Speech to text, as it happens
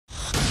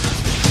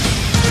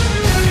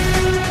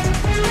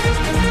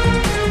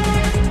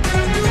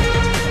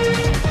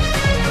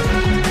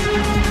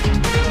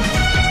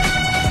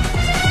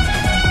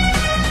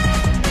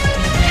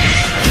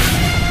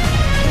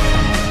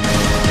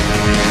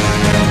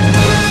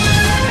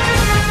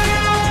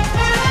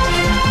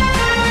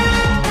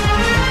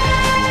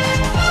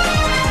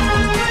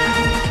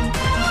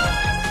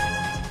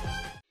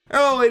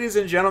ladies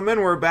and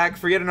gentlemen, we're back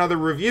for yet another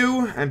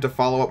review, and to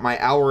follow up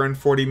my hour and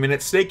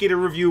 40-minute Snake Eater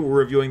review, we're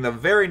reviewing the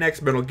very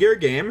next Metal Gear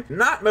game.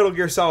 Not Metal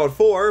Gear Solid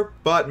 4,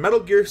 but Metal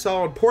Gear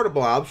Solid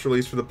Portable Ops,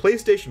 released for the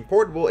PlayStation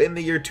Portable in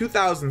the year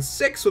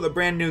 2006 with a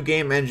brand new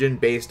game engine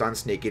based on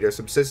Snake Eater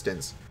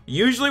Subsistence.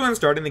 Usually when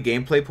starting the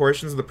gameplay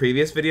portions of the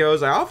previous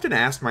videos, I often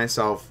ask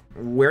myself,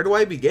 where do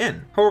I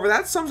begin? However,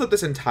 that sums up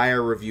this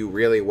entire review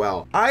really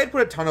well. I had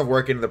put a ton of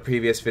work into the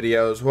previous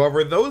videos,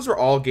 however, those are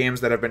all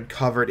games that have been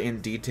covered in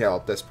detail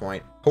at this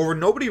point. However,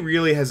 nobody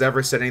really has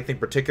ever said anything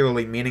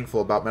particularly meaningful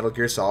about Metal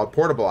Gear Solid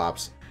Portable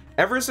Ops.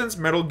 Ever since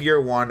Metal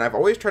Gear 1, I've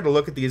always tried to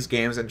look at these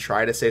games and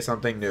try to say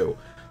something new.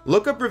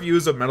 Look up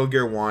reviews of Metal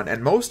Gear 1,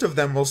 and most of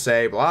them will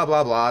say, blah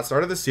blah blah,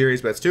 started the series,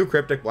 but it's too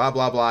cryptic, blah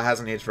blah blah,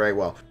 hasn't aged very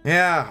well.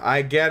 Yeah,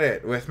 I get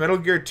it. With Metal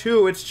Gear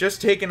 2, it's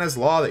just taken as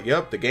law that,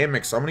 yup, the game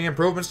makes so many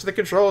improvements to the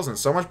controls and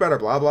so much better,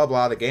 blah blah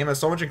blah, the game has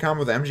so much in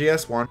common with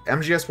MGS1.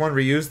 MGS1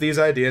 reused these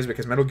ideas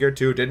because Metal Gear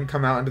 2 didn't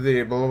come out into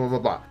the blah blah blah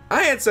blah.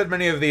 I had said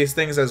many of these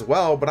things as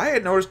well, but I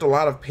had noticed a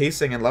lot of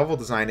pacing and level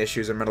design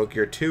issues in Metal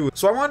Gear 2,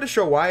 so I wanted to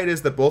show why it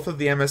is that both of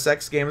the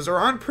MSX games are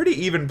on pretty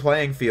even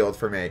playing field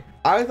for me.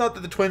 I thought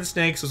that the Twin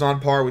Snakes was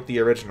on par with the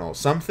original.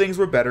 Some things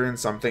were better and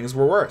some things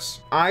were worse.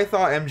 I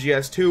thought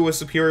MGS2 was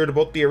superior to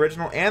both the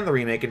original and the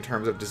remake in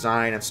terms of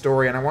design and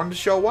story, and I wanted to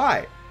show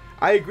why.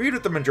 I agreed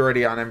with the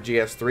majority on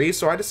MGS3,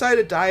 so I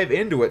decided to dive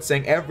into it,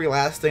 saying every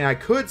last thing I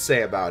could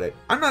say about it.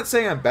 I'm not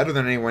saying I'm better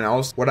than anyone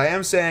else. What I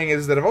am saying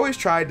is that I've always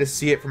tried to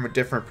see it from a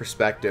different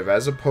perspective,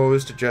 as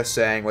opposed to just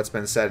saying what's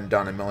been said and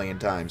done a million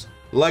times.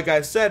 Like I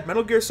said,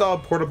 Metal Gear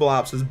Solid Portable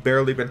Ops has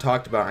barely been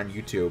talked about on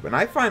YouTube, and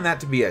I find that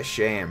to be a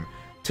shame.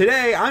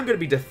 Today, I'm going to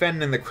be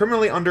defending the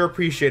criminally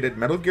underappreciated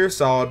Metal Gear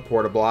Solid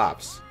Portable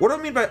Ops. What do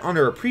I mean by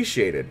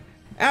underappreciated?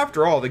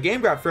 After all, the game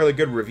got fairly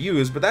good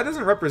reviews, but that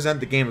doesn't represent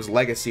the game's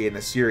legacy in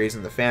the series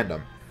and the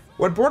fandom.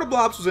 When Portable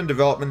Ops was in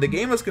development, the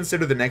game was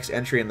considered the next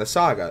entry in the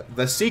saga,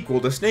 the sequel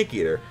to Snake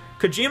Eater.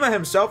 Kojima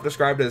himself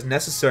described it as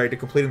necessary to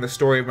completing the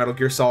story of Metal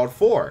Gear Solid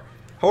 4.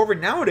 However,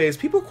 nowadays,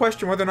 people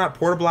question whether or not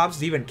Portable Ops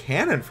is even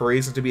canon for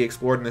reasons to be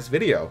explored in this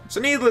video.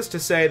 So needless to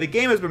say, the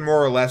game has been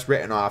more or less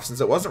written off since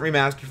it wasn't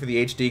remastered for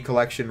the HD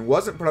collection,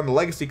 wasn't put on the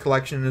Legacy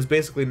collection, and is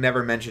basically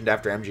never mentioned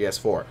after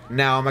MGS4.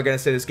 Now, am I going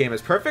to say this game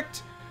is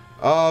perfect?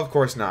 Of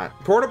course not.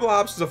 Portable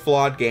Ops is a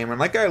flawed game, and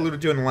like I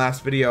alluded to in the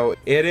last video,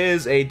 it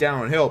is a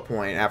downhill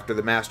point after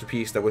the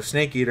masterpiece that was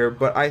Snake Eater,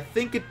 but I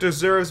think it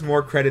deserves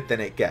more credit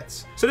than it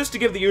gets. So just to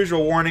give the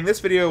usual warning,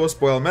 this video will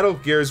spoil Metal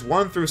Gears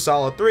 1 through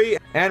Solid 3,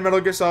 and Metal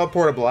Gear Solid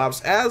Portable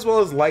Ops, as well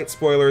as light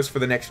spoilers for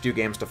the next few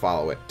games to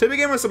follow it. To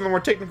begin with some of the more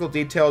technical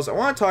details, I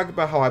want to talk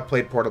about how I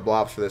played Portable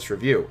Ops for this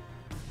review.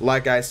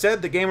 Like I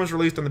said, the game was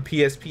released on the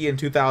PSP in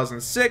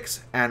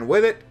 2006, and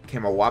with it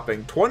came a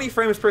whopping 20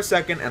 frames per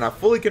second and a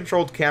fully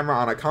controlled camera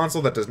on a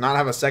console that does not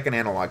have a second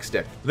analog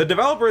stick. The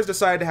developers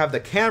decided to have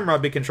the camera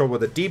be controlled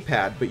with a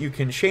D-pad, but you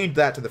can change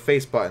that to the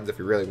face buttons if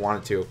you really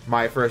wanted to.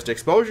 My first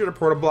exposure to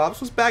Portable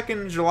Ops was back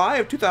in July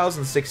of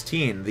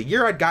 2016, the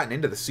year I'd gotten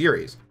into the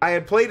series. I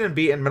had played and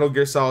beaten Metal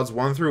Gear Solids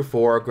 1 through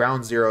 4,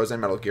 Ground Zeroes, and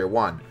Metal Gear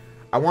 1.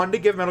 I wanted to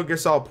give Metal Gear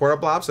Solid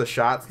Portable Ops a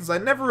shot since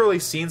I'd never really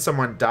seen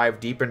someone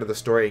dive deep into the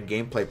story and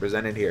gameplay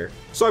presented here.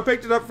 So I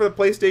picked it up for the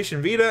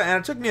PlayStation Vita, and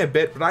it took me a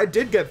bit, but I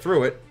did get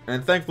through it.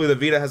 And thankfully the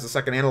Vita has a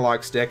second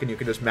analog stick, and you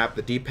can just map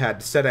the D-pad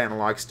to said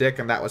analog stick,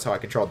 and that was how I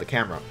controlled the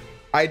camera.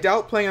 I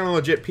doubt playing on a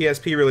legit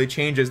PSP really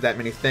changes that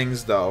many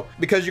things though,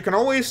 because you can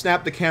always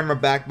snap the camera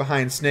back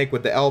behind Snake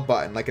with the L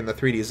button like in the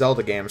 3D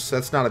Zelda games, so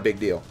that's not a big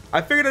deal. I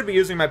figured I'd be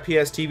using my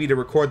PSTV to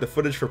record the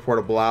footage for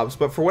Portable Ops,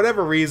 but for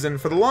whatever reason,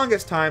 for the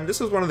longest time,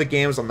 this was one of the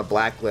games on the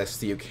blacklist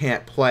that you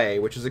can't play,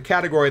 which is a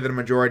category that a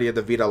majority of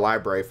the Vita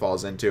library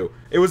falls into.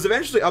 It was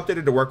eventually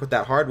updated to work with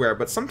that hardware,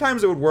 but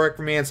sometimes it would work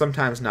for me and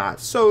sometimes not,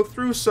 so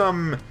through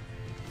some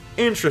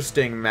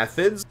interesting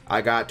methods, I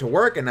got to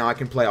work and now I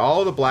can play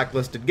all the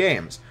blacklisted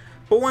games.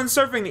 But when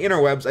surfing the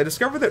interwebs, I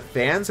discovered that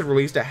fans had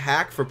released a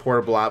hack for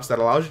Portable Ops that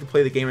allows you to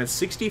play the game at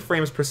 60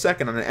 frames per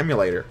second on an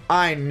emulator.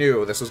 I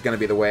knew this was going to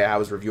be the way I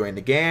was reviewing the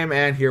game,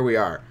 and here we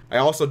are. I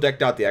also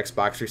decked out the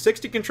Xbox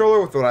 360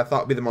 controller with what I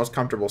thought would be the most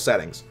comfortable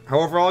settings.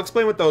 However, I'll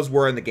explain what those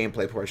were in the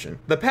gameplay portion.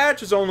 The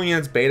patch is only in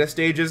its beta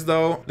stages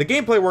though. The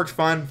gameplay works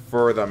fine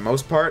for the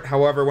most part,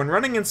 however, when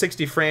running in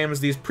 60 frames,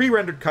 these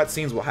pre-rendered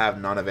cutscenes will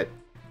have none of it.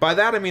 By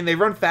that I mean they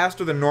run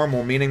faster than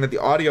normal, meaning that the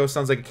audio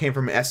sounds like it came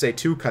from an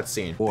SA2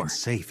 cutscene. Or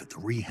safe at the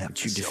rehab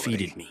facility. You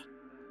defeated me.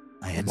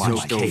 I had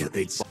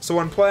So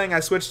when playing, I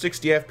switched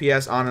 60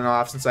 FPS on and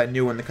off since I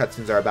knew when the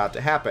cutscenes are about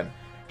to happen.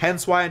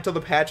 Hence why until the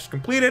patch is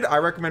completed, I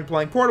recommend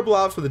playing Portable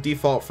Ops with a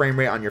default frame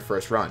rate on your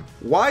first run.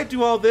 Why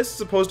do all this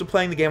as opposed to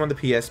playing the game on the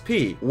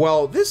PSP?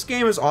 Well, this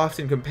game is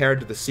often compared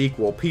to the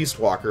sequel, Peace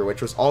Walker,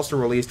 which was also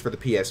released for the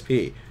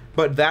PSP.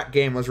 But that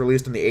game was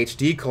released in the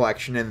HD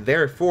collection and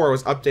therefore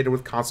was updated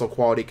with console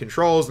quality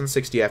controls and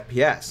 60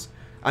 FPS.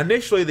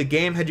 Initially, the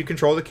game had you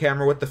control the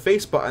camera with the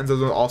face buttons as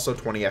well also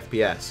 20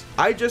 FPS.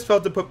 I just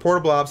felt to put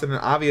Portable Ops at an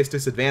obvious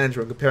disadvantage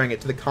when comparing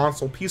it to the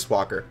console Peace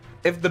Walker.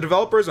 If the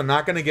developers are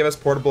not going to give us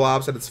Portable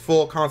Ops at its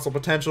full console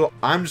potential,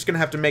 I'm just going to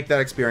have to make that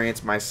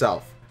experience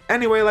myself.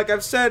 Anyway, like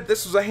I've said,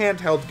 this was a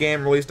handheld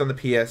game released on the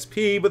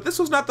PSP, but this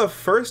was not the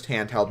first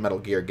handheld Metal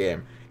Gear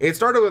game. It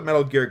started with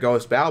Metal Gear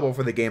Ghost Babel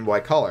for the Game Boy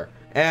Color,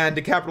 and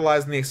to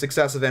capitalize on the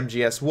success of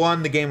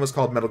MGS1, the game was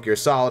called Metal Gear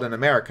Solid in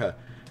America.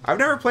 I've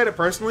never played it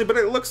personally, but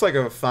it looks like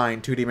a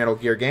fine 2D Metal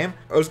Gear game.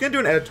 I was going to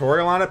do an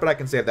editorial on it, but I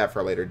can save that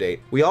for a later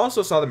date. We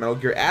also saw the Metal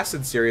Gear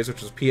Acid series,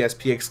 which was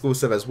PSP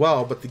exclusive as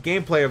well, but the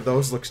gameplay of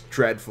those looks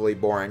dreadfully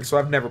boring, so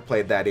I've never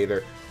played that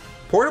either.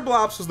 Portable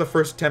Ops was the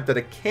first attempt at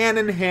a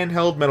canon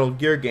handheld Metal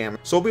Gear game,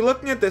 so we'll be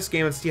looking at this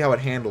game and see how it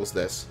handles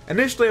this.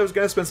 Initially, I was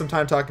going to spend some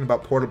time talking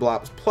about Portable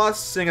Ops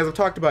Plus, seeing as I've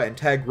talked about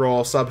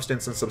Integral,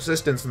 Substance, and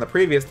Subsistence in the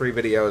previous 3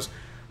 videos.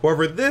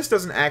 However, this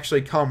doesn't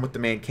actually come with the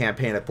main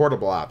campaign of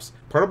Portable Ops.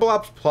 Portable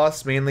Ops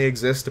Plus mainly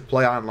exists to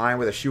play online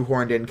with a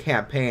shoehorned-in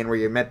campaign where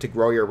you're meant to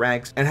grow your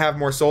ranks and have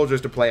more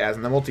soldiers to play as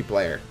in the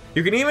multiplayer.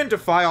 You can even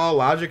defy all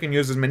logic and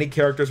use as many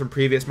characters from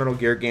previous Metal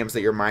Gear games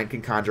that your mind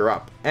can conjure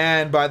up.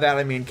 And by that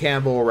I mean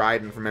Campbell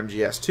Raiden from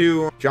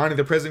MGS2, Johnny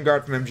the Prison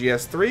Guard from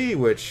MGS3,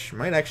 which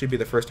might actually be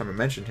the first time I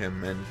mentioned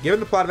him, and given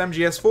the plot of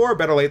MGS4,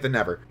 better late than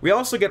never. We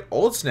also get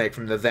Old Snake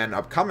from the then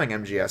upcoming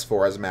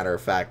MGS4 as a matter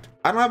of fact.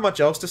 I don't have much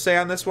else to say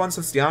on this one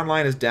since the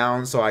online is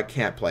down, so I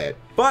can't play it.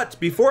 But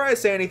before I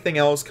say anything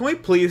else, can we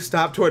please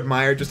stop to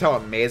admire just how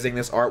amazing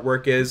this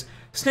artwork is?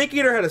 Snake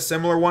Eater had a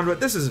similar one, but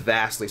this is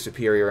vastly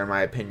superior in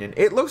my opinion.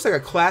 It looks like a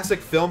classic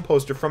film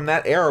poster from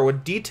that era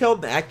with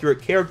detailed and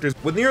accurate characters,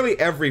 with nearly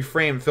every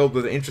frame filled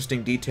with an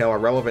interesting detail or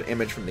relevant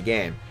image from the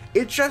game.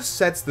 It just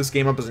sets this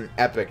game up as an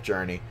epic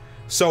journey.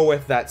 So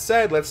with that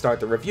said, let's start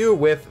the review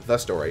with the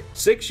story.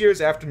 6 years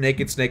after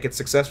Naked Snake had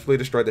successfully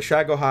destroyed the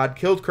Shagohod,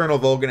 killed Colonel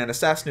Volgin, and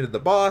assassinated the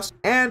boss,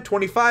 and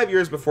 25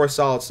 years before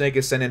Solid Snake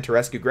is sent in to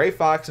rescue Grey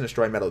Fox and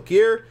destroy Metal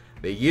Gear,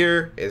 the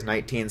year is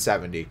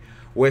 1970.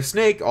 With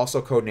Snake,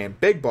 also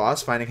codenamed Big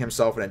Boss, finding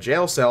himself in a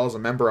jail cell as a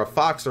member of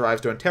Fox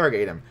arrives to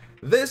interrogate him.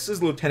 This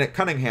is Lieutenant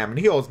Cunningham, and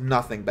he holds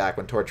nothing back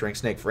when torturing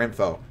Snake for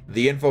info.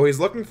 The info he's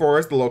looking for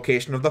is the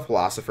location of the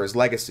Philosopher's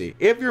legacy.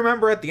 If you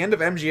remember, at the end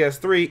of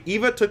MGS3,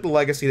 Eva took the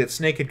legacy that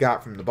Snake had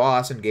got from the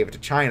boss and gave it to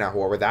China,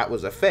 however that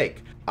was a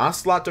fake.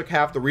 Ocelot took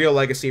half the real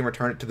legacy and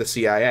returned it to the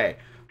CIA,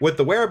 with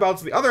the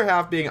whereabouts of the other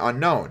half being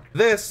unknown.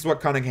 This is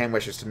what Cunningham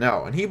wishes to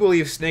know, and he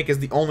believes Snake is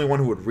the only one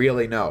who would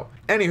really know.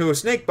 Anywho,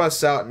 Snake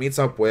busts out and meets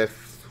up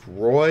with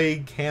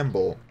Roy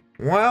Campbell.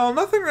 Well,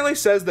 nothing really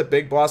says that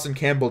Big Boss and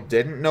Campbell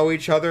didn't know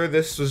each other,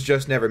 this was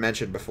just never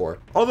mentioned before.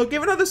 Although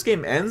given how this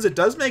game ends, it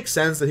does make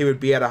sense that he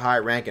would be at a high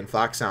rank in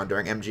Foxhound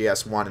during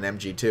MGS1 and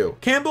MG2.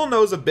 Campbell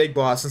knows of Big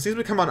Boss since he's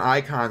become an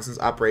icon since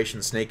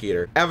Operation Snake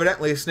Eater.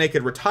 Evidently, Snake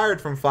had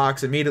retired from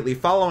Fox immediately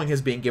following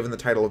his being given the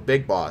title of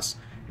Big Boss.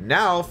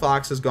 Now,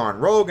 Fox has gone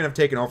rogue and have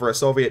taken over a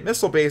Soviet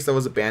missile base that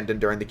was abandoned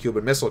during the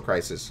Cuban Missile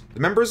Crisis. The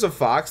members of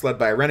Fox, led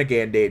by a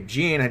renegade named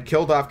Gene, had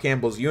killed off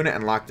Campbell's unit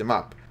and locked him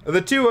up. The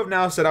two have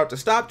now set out to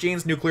stop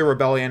Gene's nuclear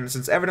rebellion,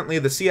 since evidently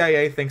the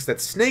CIA thinks that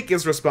Snake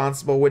is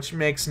responsible, which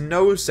makes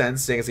no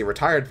sense seeing as he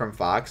retired from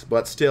Fox,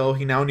 but still,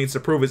 he now needs to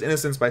prove his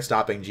innocence by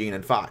stopping Gene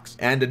and Fox.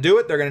 And to do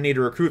it, they're going to need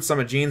to recruit some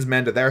of Gene's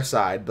men to their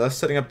side, thus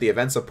setting up the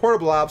events of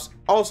Portable Ops,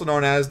 also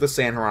known as the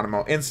San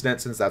Geronimo Incident,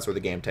 since that's where the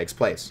game takes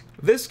place.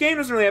 This game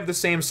doesn't really have the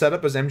same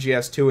setup as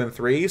MGS2 and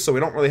 3, so we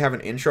don't really have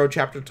an intro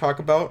chapter to talk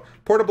about.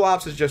 Portable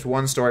Ops is just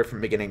one story from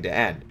beginning to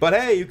end. But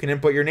hey, you can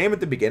input your name at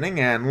the beginning,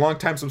 and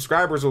longtime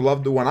subscribers will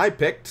love the one I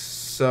picked,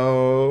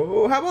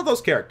 so how about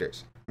those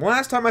characters?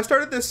 Last time I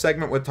started this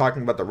segment with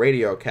talking about the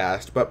radio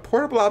cast, but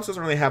Portable Ops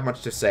doesn't really have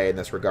much to say in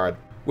this regard.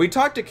 We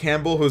talked to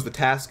Campbell, who's the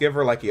task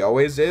giver like he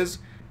always is.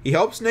 He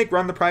helps Snake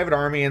run the private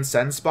army and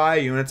send spy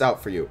units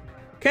out for you.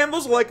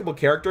 Campbell's a likable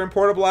character in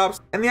Portable Ops,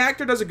 and the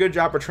actor does a good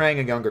job portraying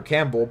a younger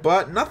Campbell,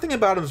 but nothing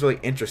about him is really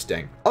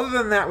interesting. Other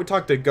than that, we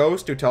talked to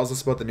Ghost, who tells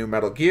us about the new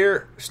Metal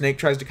Gear. Snake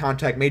tries to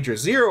contact Major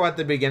Zero at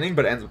the beginning,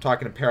 but ends up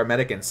talking to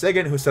Paramedic and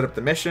Sigan, who set up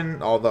the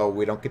mission, although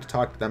we don't get to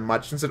talk to them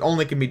much since it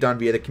only can be done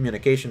via the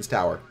communications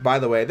tower. By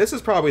the way, this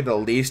is probably the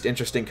least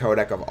interesting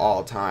codec of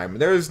all time.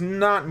 There's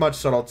not much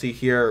subtlety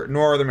here,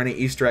 nor are there many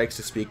Easter eggs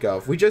to speak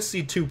of. We just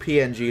see two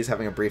PNGs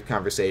having a brief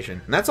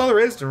conversation, and that's all there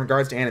is in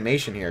regards to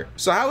animation here.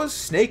 So how is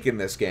Snake in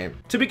this game?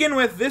 To begin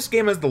with, this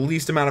game has the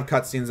least amount of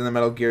cutscenes in the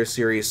Metal Gear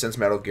series since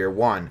Metal Gear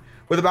 1,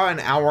 with about an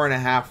hour and a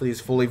half of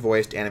these fully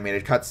voiced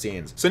animated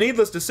cutscenes. So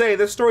needless to say,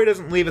 this story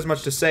doesn't leave as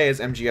much to say as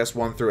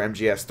MGS1 through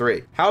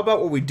MGS3. How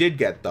about what we did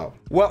get though?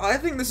 Well, I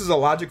think this is a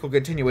logical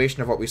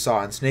continuation of what we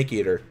saw in Snake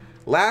Eater.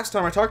 Last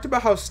time I talked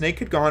about how Snake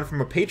had gone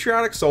from a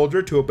patriotic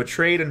soldier to a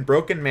betrayed and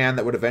broken man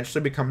that would eventually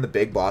become the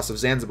big boss of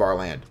Zanzibar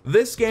land.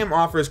 This game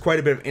offers quite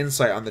a bit of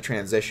insight on the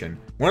transition.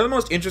 One of the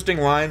most interesting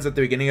lines at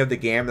the beginning of the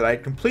game that I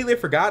had completely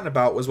forgotten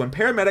about was when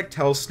Paramedic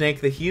tells Snake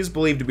that he is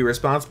believed to be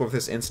responsible for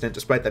this incident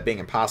despite that being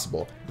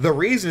impossible. The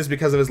reason is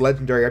because of his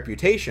legendary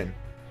reputation.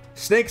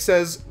 Snake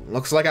says,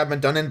 "Looks like I've been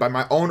done in by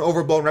my own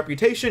overblown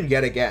reputation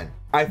yet again."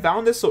 I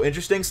found this so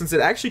interesting since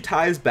it actually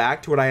ties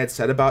back to what I had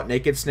said about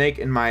Naked Snake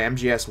in my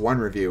MGS1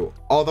 review.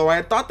 Although I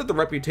had thought that the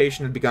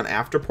reputation had begun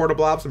after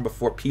Portable Ops and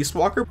before Peace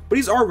Walker, but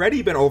he's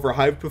already been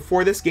overhyped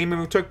before this game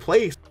even took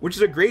place, which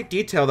is a great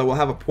detail that will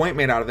have a point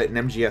made out of it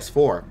in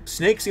MGS4.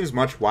 Snake seems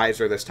much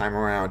wiser this time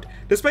around.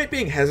 Despite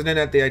being hesitant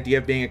at the idea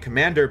of being a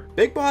commander,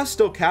 Big Boss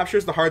still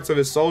captures the hearts of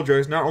his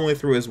soldiers not only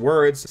through his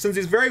words, since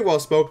he's very well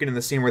spoken in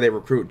the scene where they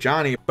recruit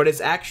Johnny, but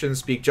his actions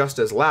speak just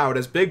as loud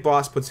as Big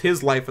Boss puts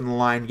his life on the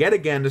line yet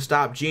again to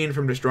stop Gene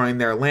from destroying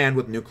their land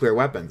with nuclear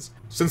weapons.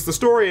 Since the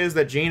story is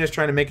that Gene is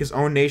trying to make his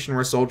own nation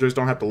where soldiers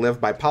don't have to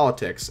live by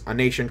politics, a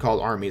nation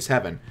called Army's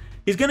Heaven.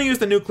 He's going to use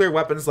the nuclear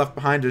weapons left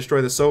behind to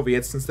destroy the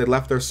Soviets since they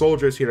left their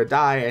soldiers here to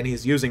die, and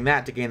he's using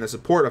that to gain the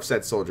support of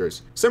said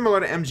soldiers.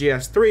 Similar to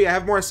MGS3, I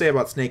have more to say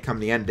about Snake come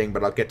the ending,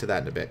 but I'll get to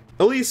that in a bit.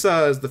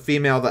 Elisa is the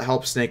female that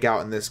helps Snake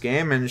out in this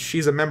game, and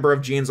she's a member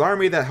of Gene's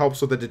army that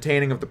helps with the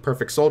detaining of the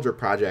Perfect Soldier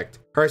project.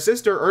 Her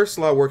sister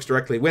Ursula works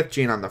directly with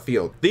Gene on the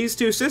field. These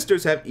two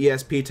sisters have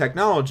ESP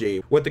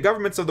technology, with the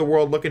governments of the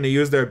world looking to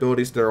use their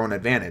abilities to their own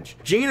advantage.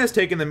 Gene has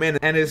taken them in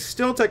and is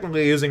still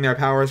technically using their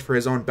powers for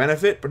his own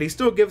benefit, but he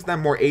still gives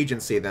them more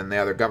agency than the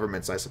other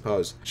governments, I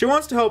suppose. She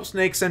wants to help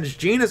Snake since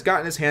Gene has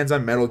gotten his hands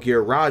on Metal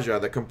Gear Raja,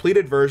 the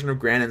completed version of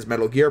Granin's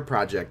Metal Gear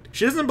project.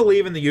 She doesn't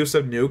believe in the use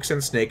of nukes,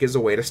 and Snake is a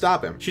way to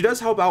stop him. She does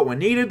help out when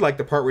needed, like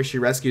the part where she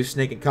rescues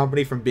Snake and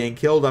company from being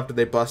killed after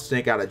they bust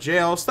Snake out of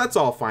jail, so that's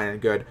all fine and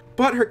good.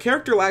 But her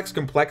character lacks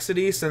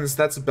complexity since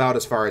that's about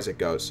as far as it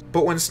goes.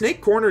 But when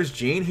Snake corners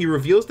Gene, he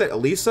reveals that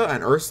Elisa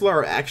and Ursula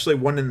are actually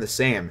one and the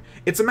same.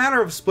 It's a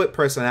matter of split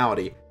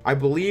personality. I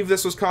believe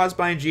this was caused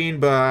by Gene,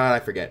 but I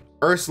forget.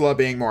 Ursula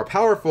being more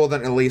powerful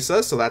than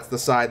Elisa, so that's the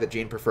side that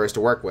Gene prefers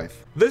to work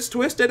with. This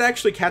twist did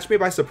actually catch me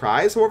by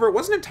surprise, however it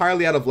wasn't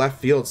entirely out of left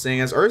field, seeing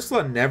as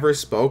Ursula never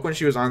spoke when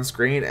she was on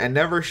screen and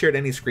never shared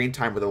any screen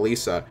time with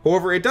Elisa.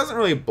 However, it doesn't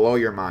really blow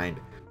your mind.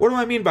 What do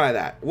I mean by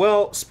that?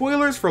 Well,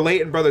 spoilers for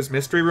Layton Brothers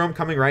Mystery Room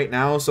coming right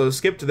now, so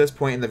skip to this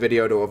point in the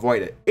video to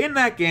avoid it. In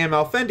that game,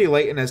 Alfendi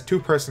Layton has two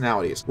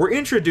personalities. We're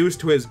introduced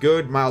to his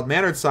good,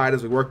 mild-mannered side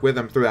as we work with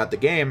him throughout the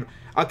game.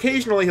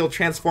 Occasionally, he'll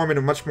transform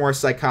into a much more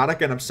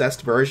psychotic and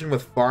obsessed version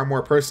with far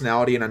more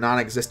personality and a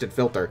non-existent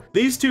filter.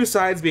 These two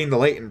sides being the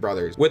Layton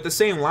brothers, with the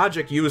same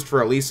logic used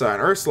for Elisa and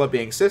Ursula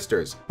being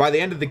sisters. By the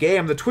end of the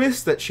game, the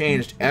twist that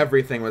changed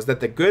everything was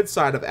that the good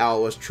side of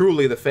Al was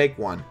truly the fake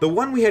one. The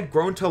one we had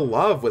grown to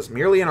love was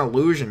merely an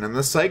illusion, and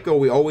the psycho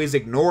we always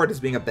ignored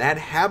as being a bad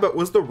habit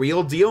was the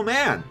real deal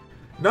man.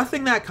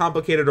 Nothing that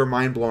complicated or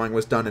mind-blowing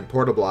was done in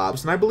Portable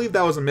Ops, and I believe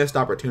that was a missed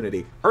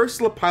opportunity.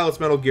 Ursula pilots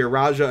Metal Gear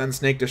Raja and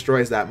Snake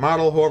destroys that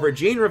model, however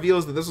Gene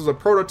reveals that this was a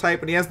prototype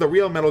and he has the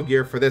real Metal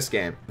Gear for this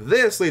game.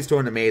 This leads to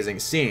an amazing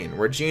scene,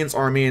 where Gene's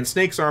army and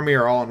Snake's army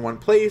are all in one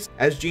place,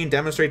 as Gene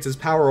demonstrates his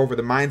power over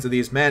the minds of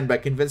these men by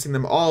convincing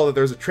them all that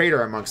there's a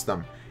traitor amongst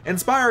them,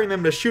 inspiring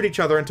them to shoot each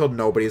other until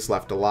nobody's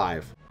left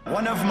alive.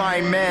 One of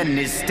my men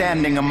is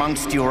standing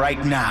amongst you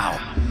right now.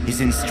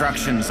 His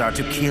instructions are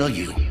to kill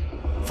you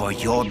for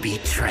your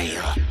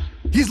betrayal.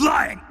 He's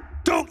lying!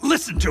 Don't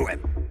listen to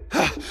him!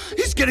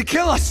 He's gonna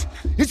kill us!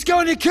 He's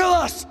going to kill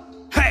us!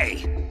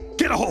 Hey!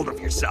 Get a hold of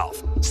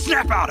yourself!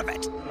 Snap out of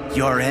it!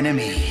 Your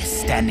enemy is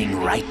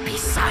standing right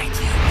beside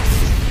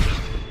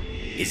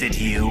you. Is it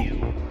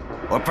you?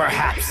 Or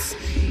perhaps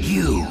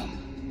you?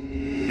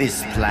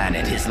 This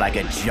planet is like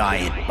a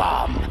giant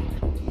bomb.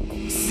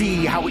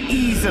 See how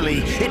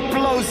easily it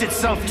blows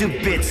itself to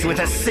bits with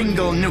a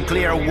single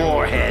nuclear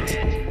warhead.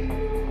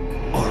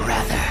 Or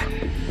rather,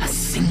 a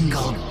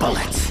single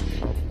bullet.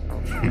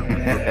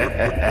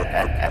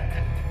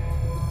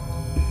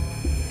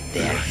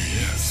 There he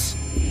is.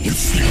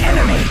 It's the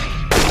enemy.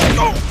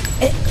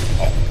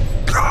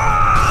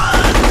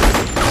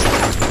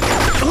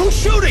 Who's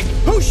shooting?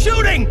 Who's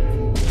shooting?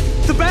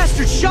 The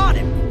bastard shot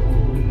him!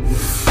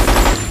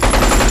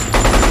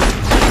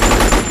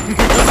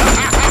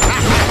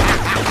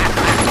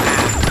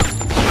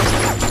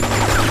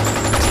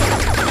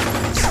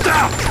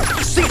 Stop!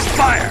 Cease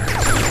fire!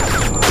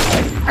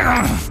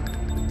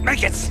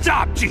 Make it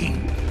stop,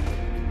 Gene!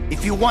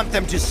 If you want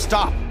them to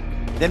stop,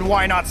 then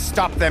why not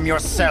stop them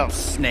yourself,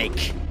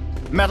 Snake?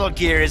 Metal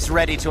Gear is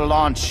ready to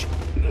launch.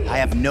 I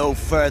have no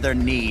further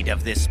need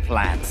of this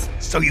plant.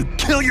 So you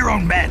kill your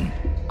own men?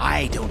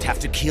 I don't have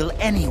to kill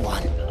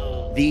anyone.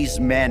 These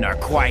men are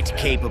quite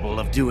capable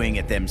of doing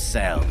it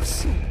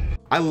themselves.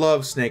 I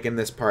love Snake in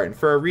this part, and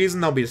for a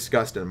reason that'll be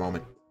discussed in a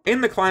moment.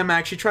 In the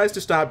climax, she tries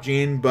to stop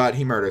Gene, but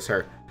he murders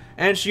her.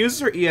 And she uses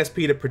her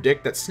ESP to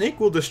predict that Snake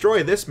will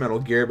destroy this Metal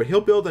Gear, but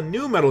he'll build a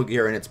new Metal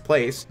Gear in its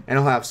place, and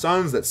he'll have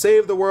sons that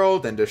save the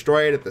world and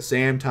destroy it at the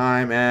same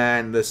time,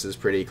 and this is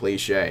pretty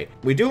cliche.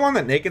 We do learn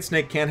that Naked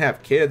Snake can't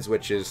have kids,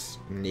 which is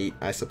neat,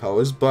 I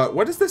suppose, but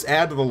what does this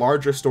add to the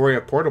larger story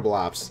of Portable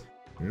Ops?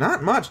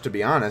 Not much, to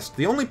be honest.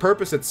 The only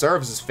purpose it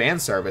serves is fan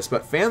service,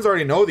 but fans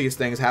already know these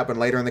things happen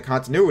later in the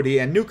continuity,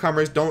 and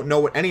newcomers don't know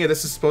what any of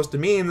this is supposed to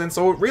mean, and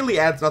so it really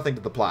adds nothing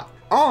to the plot.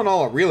 All in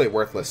all, a really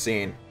worthless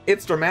scene.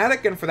 It's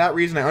dramatic, and for that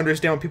reason I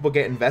understand when people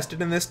get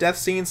invested in this death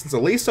scene, since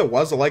Elisa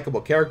was a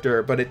likable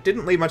character, but it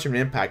didn't leave much of an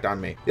impact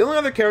on me. The only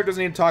other characters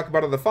I need to talk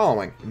about are the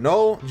following: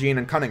 Noel, Jean,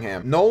 and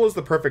Cunningham. Noel is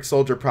the perfect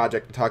soldier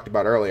project I talked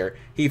about earlier.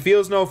 He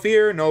feels no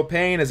fear, no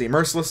pain, as he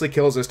mercilessly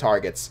kills his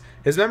targets.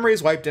 His memory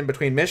is wiped in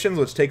between missions,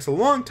 which takes a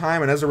long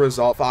time, and as a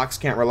result, Fox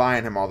can't rely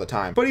on him all the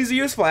time. But he's a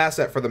useful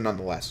asset for them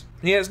nonetheless.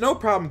 He has no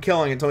problem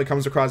killing until he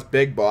comes across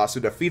Big Boss, who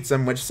defeats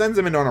him, which sends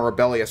him into on a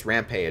rebellious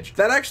rampage.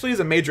 That actually is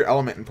a major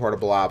element in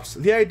Portable Ops.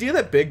 The idea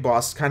that Big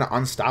Boss is kind of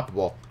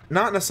unstoppable.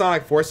 Not in a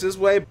Sonic Forces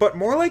way, but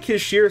more like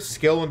his sheer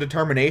skill and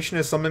determination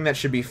is something that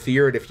should be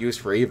feared if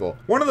used for evil.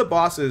 One of the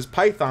bosses,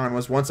 Python,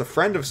 was once a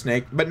friend of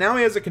Snake, but now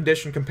he has a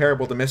condition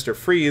comparable to Mr.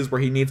 Freeze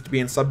where he needs to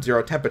be in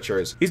sub-zero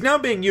temperatures. He's now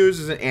being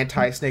used as an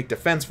anti-Snake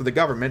defense for the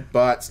government,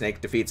 but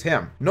Snake defeats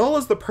him. Noel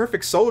is the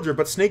perfect soldier,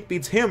 but Snake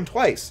beats him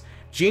twice.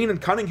 Jean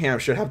and Cunningham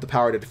should have the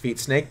power to defeat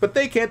Snake, but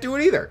they can't do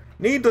it either.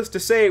 Needless to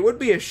say, it would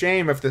be a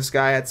shame if this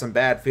guy had some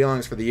bad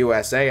feelings for the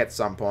USA at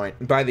some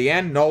point. By the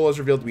end, Noel is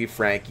revealed to be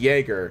Frank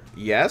Yeager.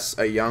 Yes,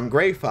 a young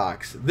Gray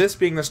Fox. This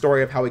being the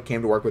story of how he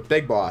came to work with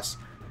Big Boss.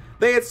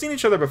 They had seen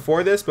each other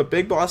before this, but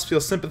Big Boss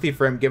feels sympathy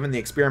for him given the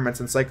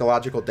experiments and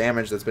psychological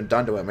damage that's been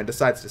done to him and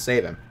decides to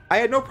save him. I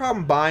had no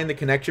problem buying the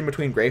connection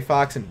between Gray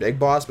Fox and Big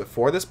Boss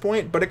before this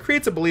point, but it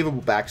creates a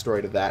believable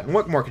backstory to that, and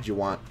what more could you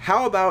want?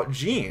 How about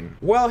Jean?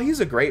 Well, he's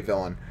a great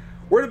villain.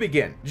 Where to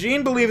begin?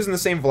 Jean believes in the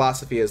same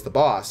philosophy as the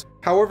boss.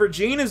 However,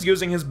 Jean is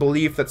using his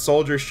belief that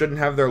soldiers shouldn't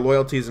have their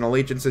loyalties and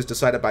allegiances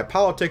decided by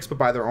politics but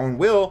by their own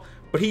will,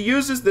 but he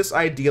uses this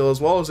ideal as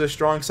well as his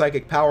strong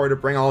psychic power to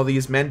bring all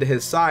these men to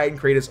his side and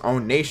create his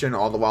own nation,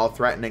 all the while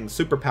threatening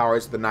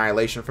superpowers with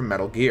annihilation from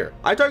Metal Gear.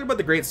 I talked about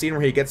the great scene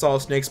where he gets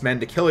all Snake's men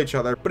to kill each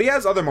other, but he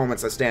has other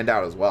moments that stand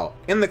out as well.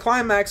 In the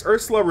climax,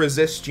 Ursula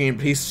resists Jean,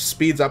 but he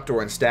speeds up to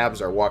her and stabs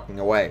her, walking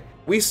away.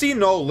 We see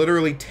Noel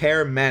literally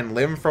tear men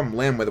limb from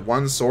limb with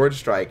one sword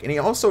strike, and he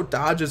also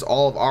dodges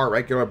all of our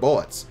regular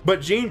bullets. But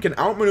Jean can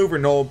outmaneuver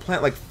Noel,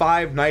 plant like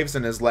 5 knives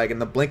in his leg in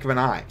the blink of an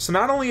eye. So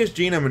not only is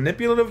Jean a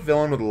manipulative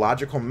villain with a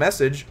logical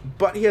message,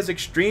 but he has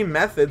extreme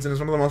methods and is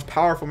one of the most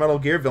powerful Metal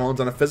Gear villains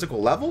on a physical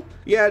level?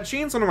 Yeah,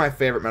 Jean's one of my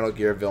favorite Metal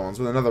Gear villains,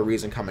 with another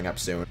reason coming up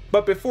soon.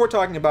 But before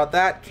talking about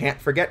that, can't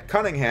forget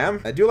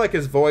Cunningham. I do like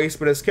his voice,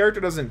 but his character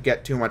doesn't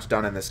get too much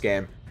done in this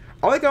game.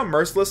 I like how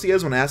merciless he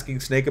is when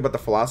asking Snake about the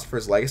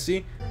Philosopher's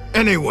legacy.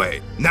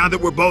 Anyway, now that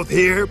we're both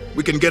here,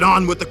 we can get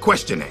on with the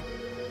questioning.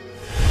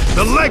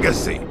 The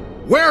legacy!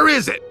 Where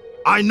is it?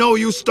 I know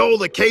you stole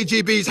the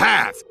KGB's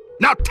half.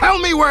 Now tell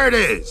me where it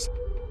is!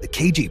 The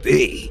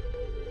KGB?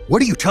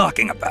 What are you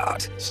talking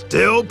about?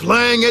 Still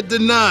playing at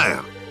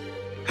denial.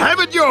 Have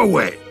it your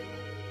way.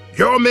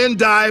 Your men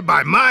die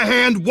by my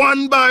hand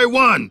one by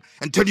one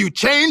until you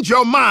change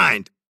your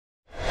mind.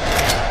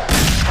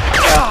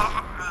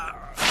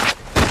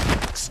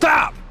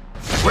 Stop!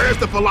 Where's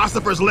the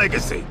Philosopher's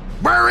legacy?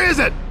 Where is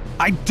it?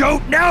 I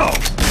don't know!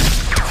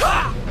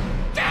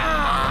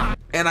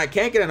 And I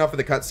can't get enough of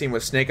the cutscene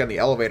with Snake on the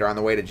elevator on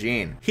the way to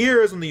Jean.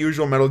 Here is when the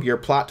usual Metal Gear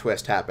plot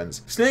twist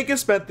happens. Snake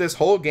has spent this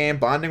whole game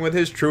bonding with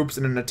his troops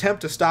in an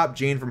attempt to stop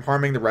Jean from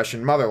harming the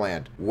Russian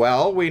motherland.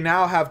 Well, we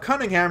now have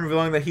Cunningham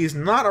revealing that he's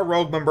not a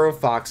rogue member of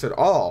Fox at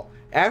all.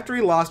 After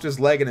he lost his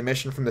leg in a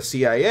mission from the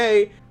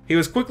CIA, he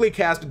was quickly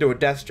cast into a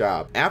desk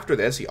job. After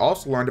this, he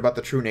also learned about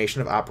the true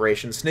nation of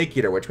Operation Snake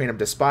Eater, which made him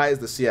despise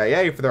the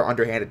CIA for their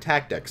underhanded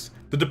tactics.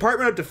 The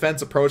Department of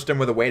Defense approached him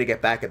with a way to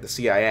get back at the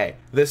CIA.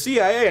 The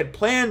CIA had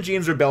planned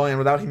Jean's rebellion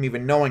without him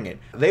even knowing it.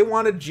 They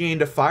wanted Jean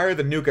to fire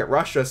the nuke at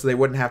Russia so they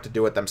wouldn't have to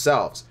do it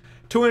themselves.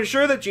 To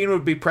ensure that Jean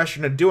would be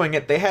pressured into doing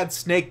it, they had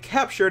Snake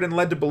captured and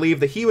led to believe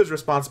that he was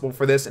responsible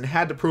for this and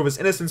had to prove his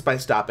innocence by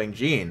stopping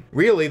Jean.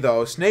 Really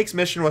though, Snake's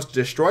mission was to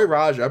destroy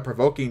Raja,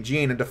 provoking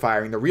Jean into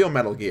firing the real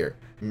Metal Gear.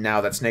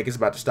 Now that Snake is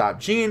about to stop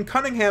Jean,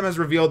 Cunningham has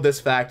revealed this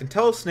fact and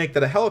tells Snake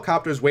that a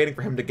helicopter is waiting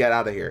for him to get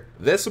out of here.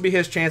 This will be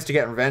his chance to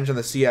get revenge on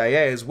the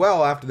CIA as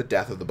well after the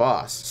death of the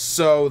boss.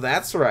 So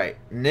that's right,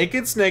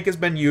 Naked Snake has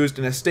been used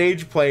in a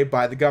stage play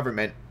by the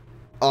government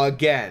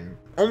again.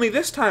 Only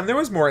this time there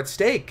was more at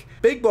stake.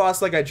 Big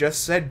Boss, like I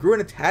just said, grew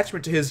an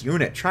attachment to his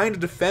unit, trying to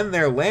defend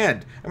their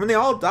land, and when they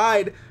all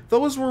died,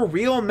 those were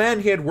real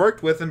men he had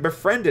worked with and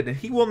befriended, and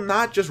he will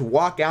not just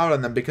walk out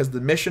on them because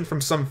the mission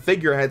from some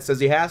figurehead says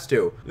he has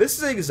to. This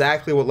is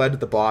exactly what led to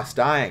the boss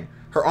dying.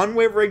 Her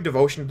unwavering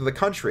devotion to the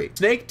country.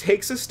 Snake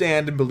takes a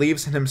stand and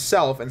believes in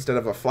himself instead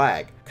of a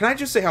flag. Can I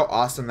just say how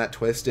awesome that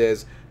twist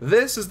is?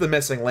 This is the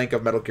missing link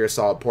of Metal Gear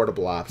Solid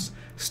Portable Ops.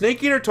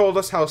 Snake Eater told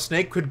us how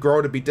Snake could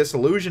grow to be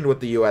disillusioned with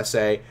the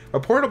USA,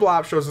 but Portable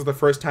Ops shows us the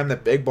first time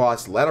that Big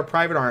Boss led a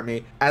private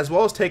army, as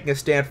well as taking a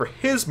stand for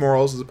his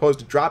morals as opposed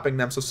to dropping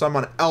them so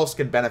someone else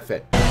can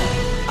benefit.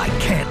 I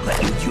can't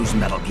let you use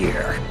Metal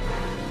Gear.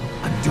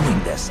 I'm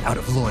doing this out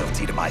of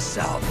loyalty to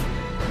myself.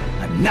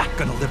 I'm not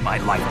gonna live my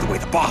life the way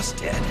the boss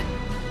did.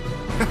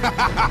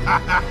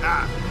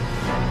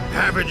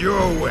 Have it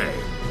your way.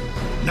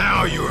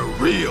 Now you're a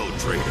real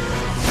traitor.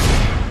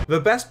 The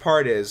best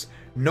part is,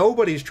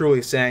 Nobody's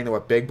truly saying that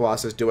what Big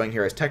Boss is doing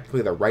here is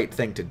technically the right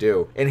thing to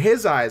do. In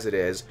his eyes it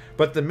is,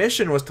 but the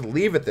mission was to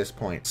leave at this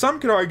point. Some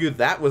could argue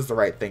that was the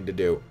right thing to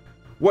do.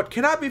 What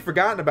cannot be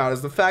forgotten about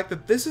is the fact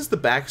that this is the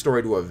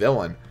backstory to a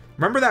villain.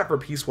 Remember that for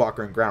Peace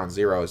Walker and Ground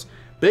Zeroes.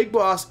 Big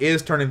Boss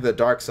is turning to the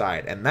dark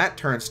side, and that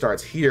turn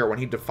starts here when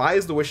he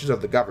defies the wishes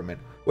of the government,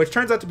 which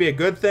turns out to be a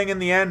good thing in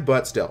the end,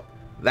 but still.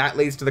 That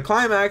leads to the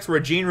climax where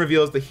Gene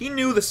reveals that he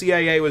knew the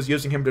CIA was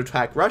using him to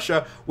attack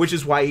Russia, which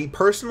is why he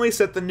personally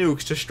set the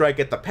nukes to strike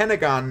at the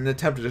Pentagon in an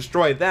attempt to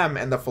destroy them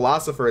and the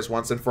philosophers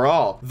once and for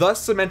all,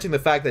 thus cementing the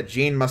fact that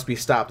Gene must be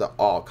stopped at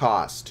all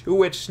costs, to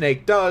which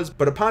Snake does,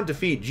 but upon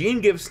defeat,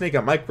 Gene gives Snake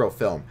a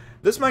microfilm.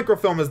 This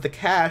microfilm is the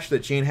cash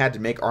that Gene had to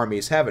make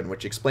Army's Heaven,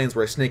 which explains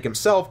where Snake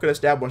himself could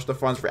establish the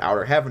funds for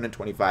Outer Heaven in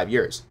 25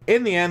 years.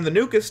 In the end, the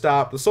nuke is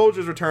stopped, the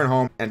soldiers return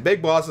home, and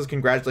Big Boss is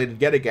congratulated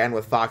yet again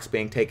with Fox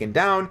being taken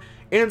down.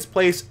 In its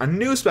place, a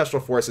new Special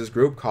Forces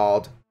group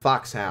called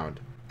Foxhound.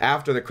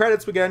 After the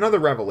credits, we get another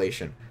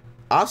revelation.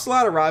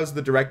 Ocelot arrives at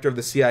the director of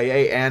the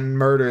CIA and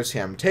murders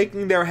him,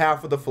 taking their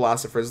half of the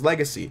Philosopher's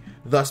legacy,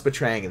 thus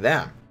betraying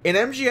them. In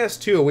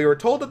MGS2, we were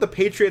told that the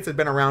Patriots had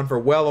been around for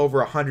well over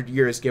 100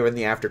 years given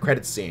the after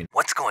credits scene.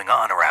 What's going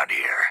on around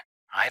here?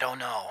 I don't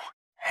know.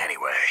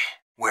 Anyway,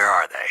 where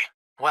are they?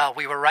 Well,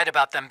 we were right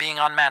about them being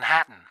on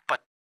Manhattan,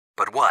 but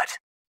But what?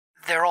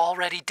 they're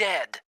already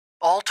dead.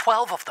 All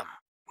 12 of them.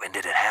 When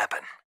did it happen?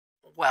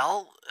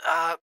 Well,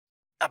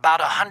 about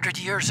 100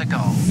 years ago.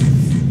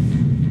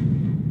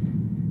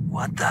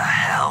 What the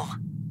hell?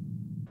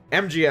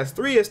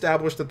 MGS3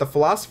 established that the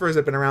philosophers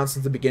had been around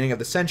since the beginning of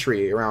the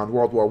century, around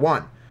World War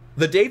I.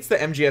 The dates that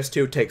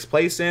MGS2 takes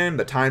place in,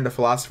 the time the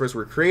philosophers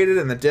were created,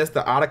 and the disc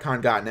that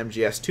Otacon got in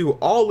MGS2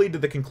 all lead to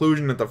the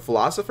conclusion that the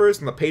philosophers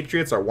and the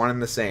Patriots are one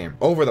and the same.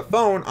 Over the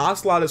phone,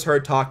 Ocelot is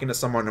heard talking to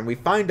someone, and we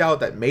find out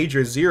that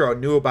Major Zero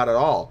knew about it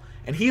all,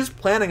 and he's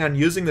planning on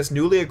using this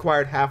newly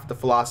acquired half of the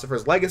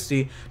Philosopher's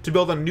legacy to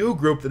build a new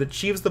group that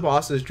achieves the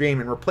boss's dream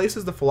and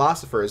replaces the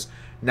Philosophers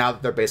now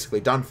that they're basically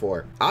done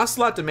for.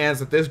 Ocelot demands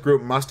that this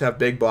group must have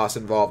Big Boss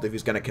involved if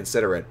he's going to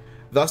consider it,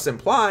 thus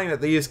implying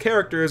that these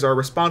characters are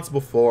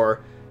responsible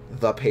for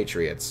the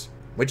Patriots,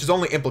 which is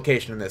only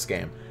implication in this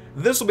game.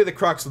 This will be the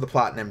crux of the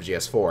plot in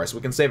MGS4, so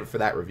we can save it for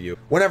that review,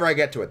 whenever I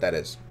get to it, that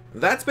is.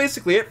 That's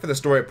basically it for the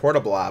story of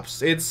Portable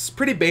Ops. It's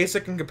pretty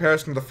basic in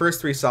comparison to the first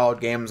 3 Solid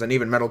games and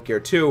even Metal Gear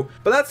 2,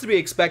 but that's to be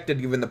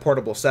expected given the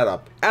portable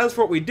setup. As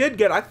for what we did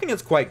get, I think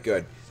it's quite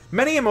good.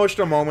 Many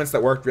emotional moments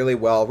that worked really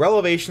well,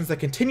 revelations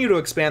that continue to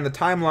expand the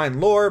timeline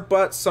lore,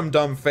 but some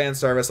dumb fan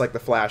service like the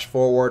flash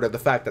forward or the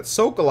fact that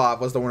Sokolov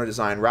was the one who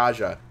designed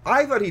Raja.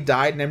 I thought he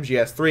died in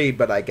MGS3,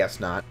 but I guess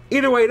not.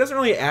 Either way, it doesn't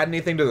really add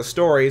anything to the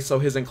story, so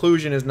his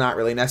inclusion is not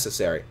really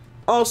necessary.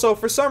 Also,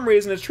 for some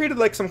reason, it's treated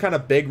like some kind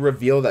of big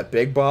reveal that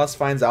Big Boss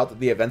finds out that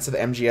the events of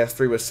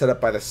MGS3 was set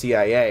up by the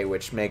CIA,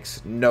 which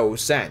makes no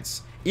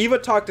sense. Eva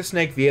talked to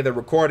Snake via the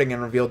recording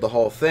and revealed the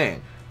whole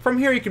thing. From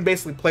here, you can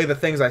basically play the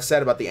things I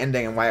said about the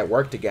ending and why it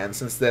worked again,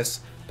 since this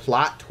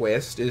plot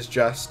twist is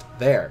just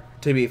there.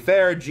 To be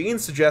fair, Gene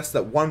suggests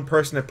that one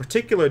person in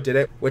particular did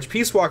it, which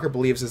Peace Walker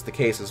believes is the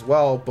case as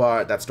well,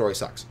 but that story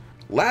sucks.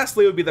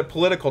 Lastly would be the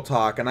political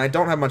talk, and I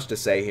don't have much to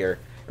say here.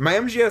 In my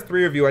MGS3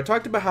 review, I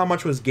talked about how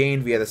much was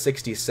gained via the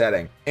 60s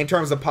setting, in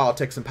terms of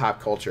politics and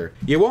pop culture.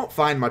 You won't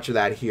find much of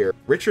that here.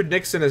 Richard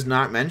Nixon is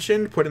not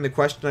mentioned, putting the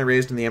question I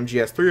raised in the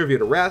MGS3 review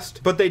to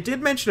rest, but they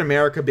did mention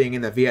America being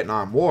in the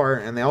Vietnam War,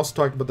 and they also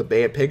talked about the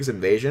Bay of Pigs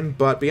invasion,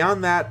 but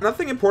beyond that,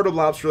 nothing in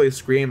Portable Ops really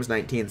screams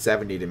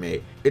 1970 to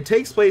me. It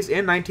takes place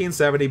in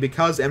 1970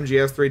 because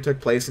MGS3 took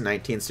place in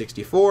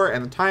 1964,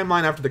 and the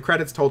timeline after the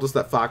credits told us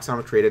that Foxhound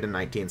was created in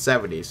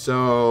 1970,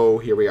 so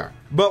here we are.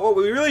 But what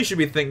we really should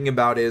be thinking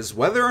about is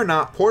whether or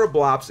not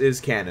Portable Ops is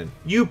canon.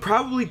 You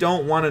probably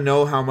don't want to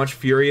know how much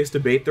furious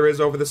debate there is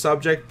over the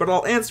subject, but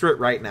I'll answer it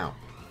right now.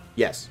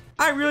 Yes.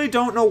 I really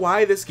don't know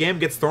why this game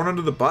gets thrown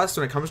under the bus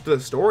when it comes to the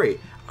story.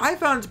 I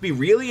found it to be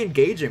really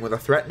engaging with a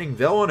threatening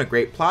villain, a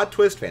great plot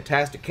twist,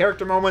 fantastic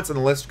character moments, and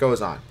the list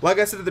goes on. Like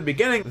I said at the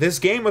beginning, this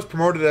game was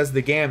promoted as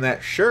the game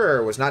that,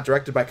 sure, was not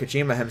directed by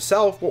Kojima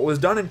himself, but was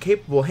done in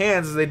capable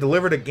hands as they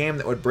delivered a game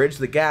that would bridge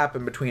the gap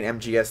in between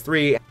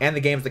MGS3 and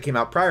the games that came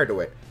out prior to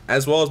it,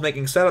 as well as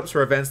making setups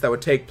for events that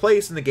would take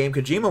place in the game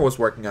Kojima was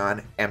working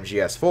on,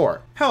 MGS4.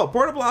 Hell,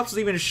 Portable Ops was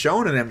even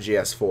shown in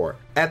MGS4.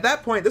 At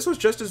that point, this was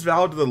just as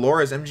valid to the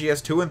lore as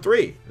MGS2 and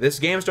 3. This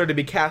game started to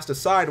be cast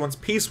aside once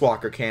Peace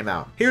Walker came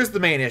out. Here's the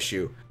main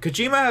issue.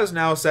 Kojima has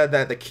now said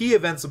that the key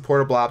events of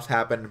Portable Ops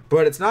happened,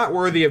 but it's not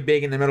worthy of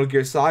being in the Metal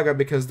Gear saga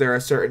because there are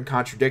certain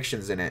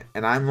contradictions in it.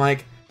 And I'm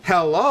like,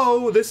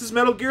 hello, this is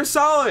Metal Gear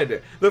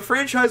Solid! The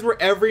franchise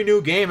where every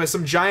new game is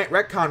some giant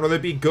retcon, whether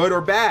it be good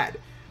or bad.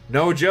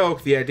 No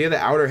joke, the idea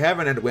that Outer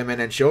Heaven had women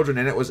and children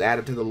in it was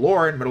added to the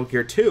lore in Metal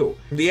Gear 2.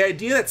 The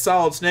idea that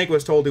Solid Snake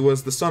was told he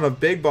was the son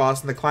of Big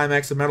Boss in the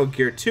climax of Metal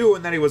Gear 2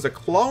 and that he was a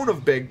clone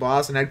of Big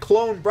Boss and had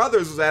clone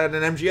brothers was added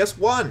in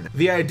MGS1.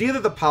 The idea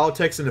that the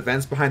politics and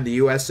events behind the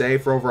USA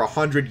for over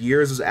 100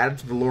 years was added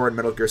to the lore in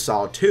Metal Gear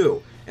Solid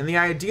 2. and the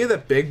idea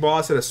that Big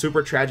Boss had a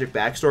super tragic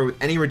backstory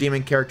with any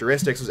redeeming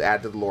characteristics was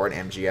added to the lore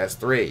in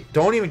MGS3.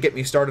 Don't even get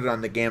me started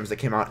on the games that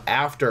came out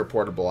after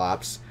Portable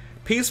Ops.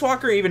 Peace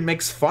Walker even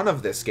makes fun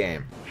of this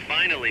game.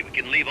 Finally, we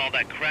can leave all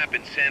that crap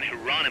in San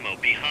Geronimo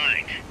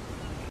behind.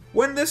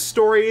 When this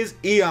story is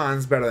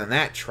eons better than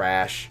that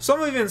trash.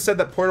 Some have even said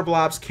that Portable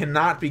Ops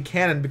cannot be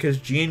canon because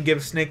Gene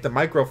gives Snake the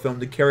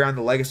microfilm to carry on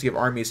the legacy of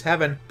Army's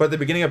Heaven, but at the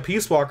beginning of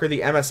Peace Walker, the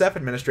MSF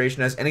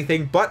administration has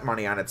anything but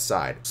money on its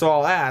side. So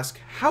I'll ask,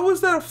 how is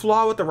that a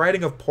flaw with the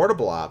writing of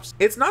Portable Ops?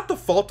 It's not the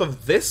fault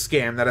of this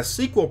game that a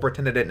sequel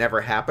pretended it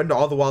never happened,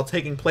 all the while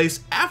taking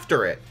place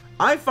after it.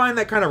 I find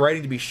that kind of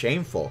writing to be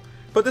shameful,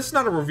 but this is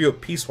not a review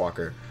of Peace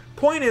Walker.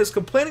 Point is,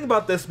 complaining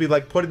about this would be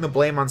like putting the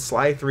blame on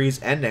Sly 3's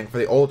ending for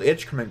the old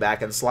itch coming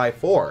back in Sly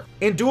 4.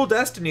 In Dual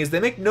Destinies, they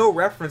make no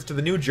reference to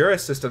the new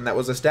juris system that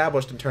was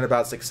established in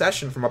Turnabout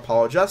Succession from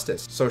Apollo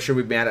Justice. So should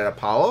we be mad at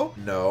Apollo?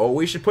 No,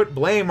 we should put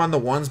blame on the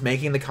ones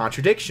making the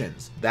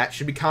contradictions. That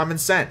should be common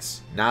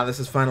sense. Now this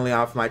is finally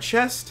off my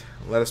chest,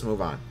 let us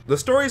move on. The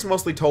story is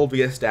mostly told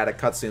via static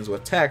cutscenes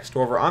with text,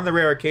 however on the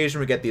rare occasion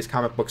we get these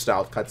comic book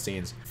style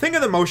cutscenes. Think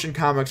of the motion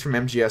comics from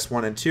MGS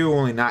 1 and 2,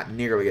 only not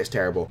nearly as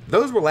terrible.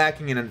 Those were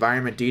lacking in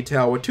environment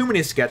detail with too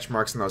many sketch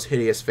marks and those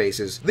hideous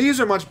faces. These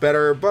are much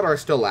better, but are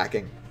still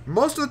lacking.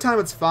 Most of the time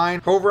it's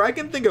fine, however I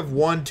can think of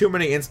one too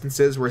many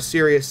instances where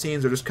serious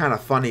scenes are just kind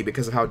of funny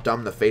because of how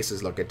dumb the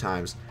faces look at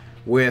times.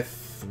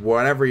 With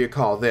whatever you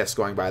call this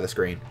going by the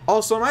screen.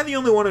 Also, am I the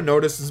only one who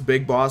notices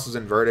Big Boss was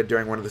inverted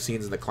during one of the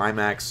scenes in the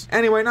climax?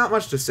 Anyway, not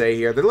much to say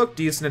here. They look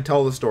decent and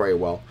tell the story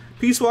well.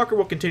 Peace Walker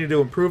will continue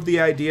to improve the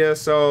idea,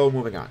 so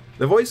moving on.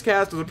 The voice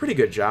cast does a pretty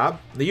good job.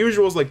 The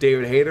usuals like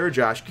David Hayter,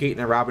 Josh Keaton,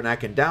 and Robin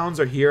Atkin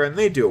Downs are here and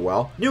they do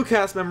well. New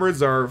cast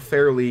members are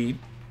fairly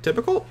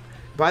typical.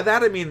 By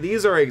that I mean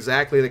these are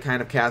exactly the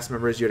kind of cast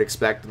members you'd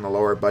expect in the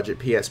lower budget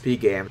PSP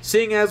game,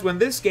 seeing as when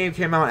this game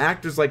came out,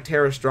 actors like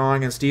Tara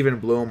Strong and Stephen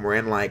Bloom were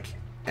in like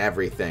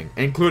everything,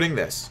 including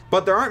this.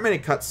 But there aren't many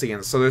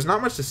cutscenes, so there's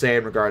not much to say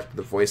in regards to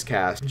the voice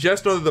cast.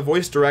 Just know that the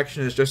voice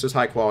direction is just as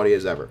high quality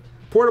as ever.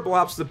 Portable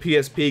Ops is a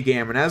PSP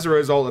game, and as a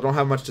result, I don't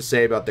have much to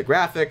say about the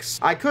graphics.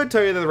 I could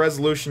tell you the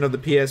resolution of the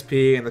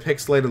PSP and the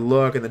pixelated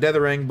look and the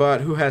dithering,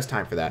 but who has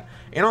time for that?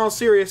 In all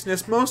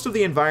seriousness, most of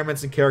the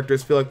environments and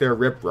characters feel like they're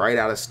ripped right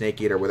out of Snake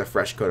Eater with a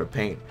fresh coat of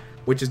paint,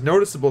 which is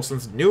noticeable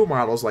since new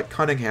models like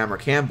Cunningham or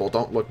Campbell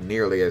don't look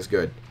nearly as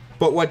good.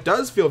 But what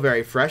does feel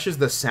very fresh is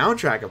the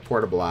soundtrack of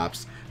Portable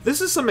Ops.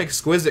 This is some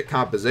exquisite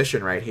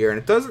composition right here, and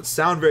it doesn't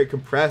sound very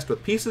compressed,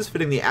 with pieces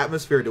fitting the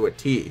atmosphere to a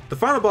T. The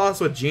final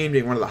boss with Gene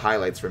being one of the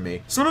highlights for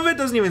me. Some of it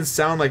doesn't even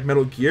sound like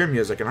Metal Gear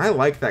music, and I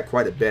like that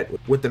quite a bit,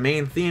 with the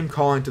main theme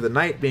Calling to the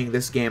Night being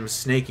this game's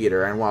Snake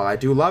Eater, and while I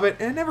do love it,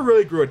 I never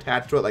really grew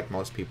attached to it like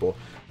most people.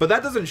 But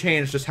that doesn't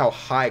change just how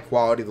high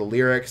quality the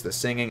lyrics, the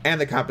singing,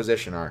 and the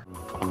composition are.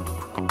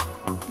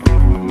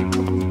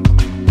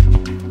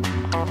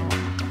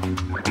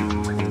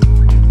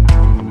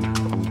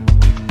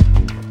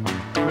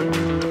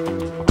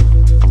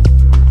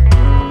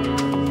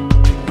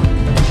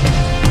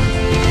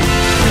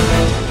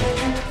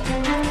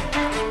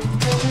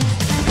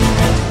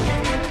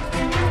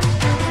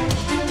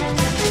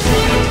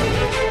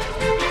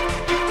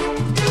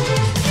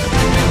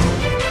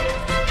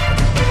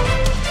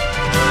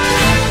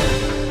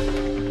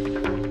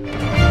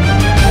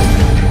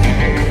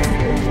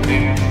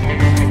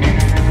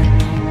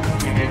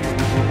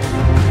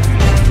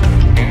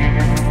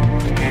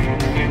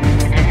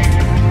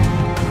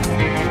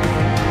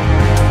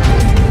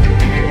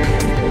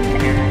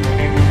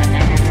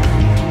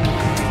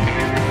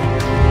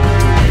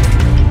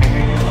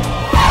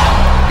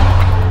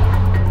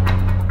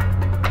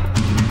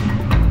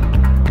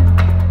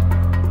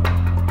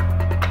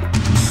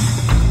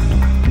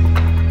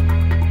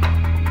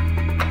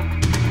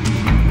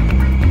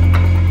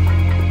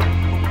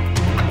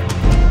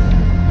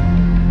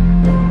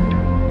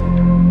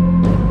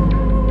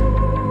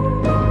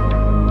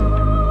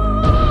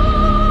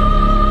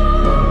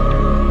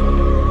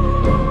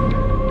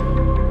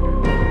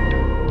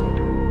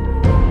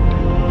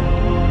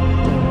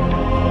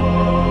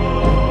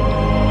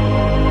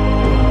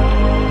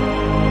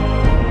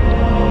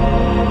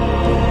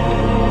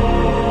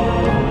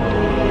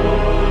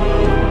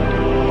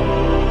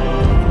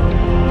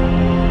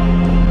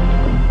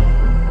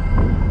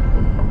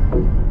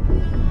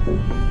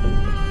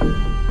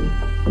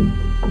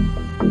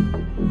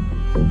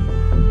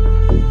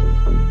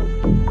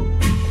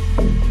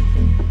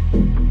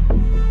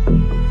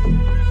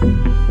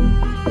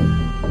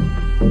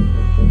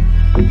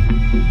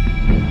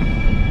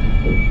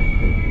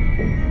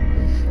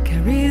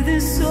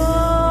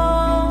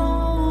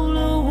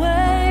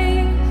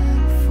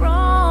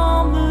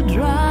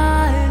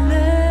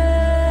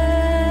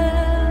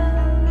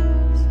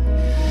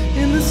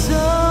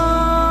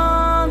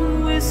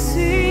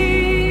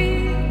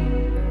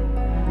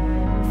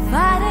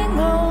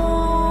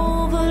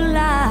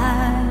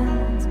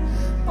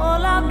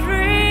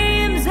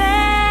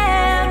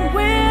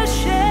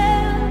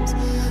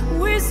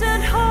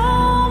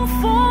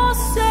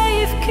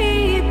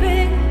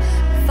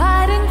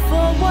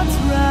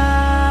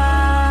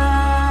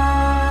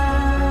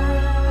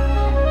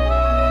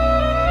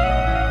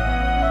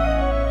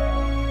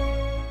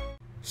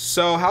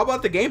 So how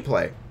about the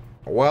gameplay?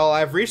 Well,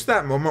 I've reached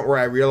that moment where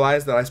I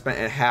realized that I spent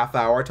a half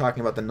hour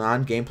talking about the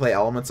non-gameplay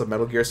elements of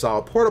Metal Gear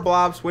Solid Portable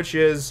Ops, which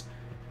is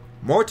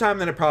more time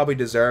than it probably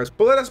deserves,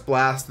 but let us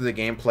blast through the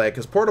gameplay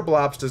because Portable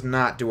Ops does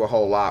not do a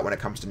whole lot when it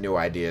comes to new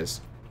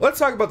ideas. Let's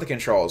talk about the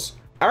controls.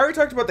 I already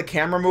talked about the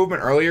camera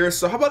movement earlier,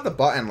 so how about the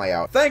button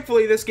layout?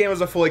 Thankfully, this game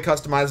is a fully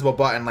customizable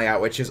button layout,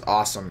 which is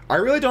awesome. I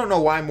really don't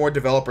know why more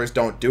developers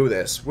don't do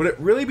this. Would it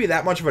really be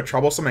that much of a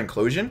troublesome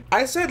inclusion?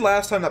 I said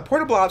last time that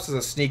Portable Ops is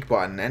a sneak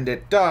button, and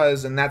it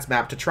does, and that's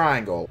mapped to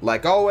triangle.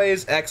 Like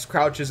always, X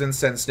crouches and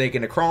sends Snake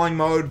into crawling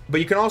mode,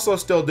 but you can also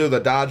still do the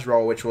dodge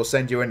roll, which will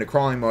send you into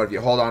crawling mode if you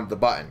hold on to the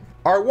button.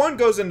 R1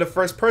 goes into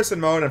first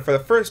person mode, and for the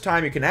first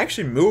time you can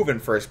actually move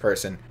in first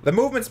person. The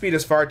movement speed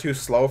is far too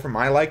slow for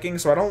my liking,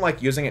 so I don't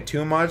like using it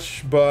too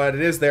much, but it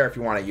is there if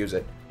you want to use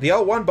it. The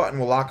L1 button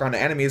will lock onto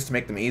enemies to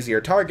make them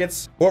easier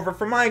targets. However,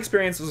 from my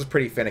experience, this is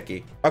pretty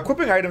finicky.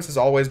 Equipping items has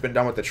always been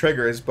done with the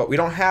triggers, but we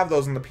don't have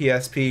those in the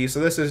PSP, so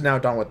this is now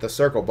done with the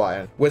circle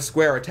button, with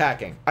square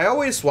attacking. I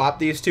always swap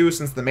these two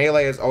since the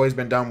melee has always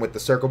been done with the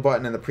circle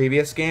button in the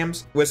previous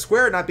games, with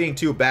square not being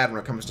too bad when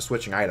it comes to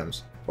switching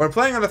items. When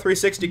playing on the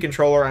 360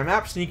 controller, I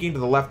map sneaking to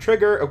the left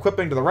trigger,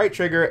 equipping to the right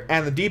trigger,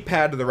 and the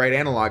D-pad to the right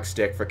analog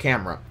stick for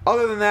camera.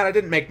 Other than that, I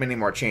didn't make many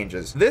more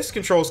changes. This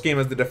control scheme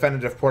is the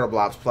definitive Portable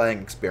Ops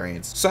playing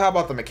experience. So how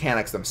about the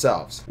mechanics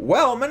themselves?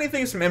 Well, many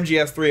things from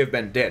MGS3 have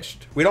been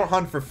ditched. We don't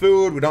hunt for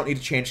food, we don't need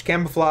to change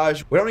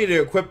camouflage, we don't need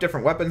to equip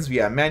different weapons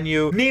via a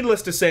menu.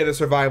 Needless to say, the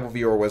survival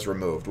viewer was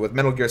removed, with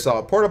Metal Gear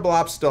Solid Portable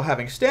Ops still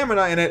having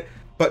stamina in it,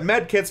 but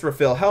med kits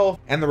refill health,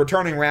 and the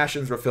returning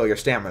rations refill your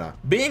stamina.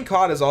 Being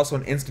caught is also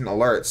an instant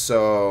alert,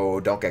 so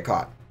don't get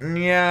caught.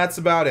 Yeah, that's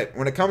about it.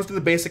 When it comes to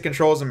the basic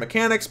controls and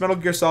mechanics, Metal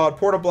Gear Solid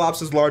Portable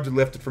Ops is largely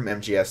lifted from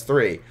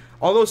MGS3.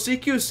 Although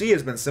CQC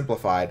has been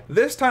simplified.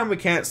 This time we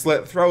can't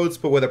slit throats,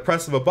 but with a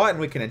press of a button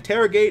we can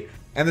interrogate,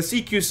 and the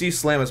CQC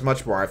slam is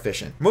much more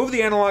efficient. Move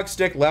the analog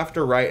stick left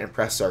or right and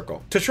press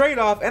circle. To trade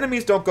off,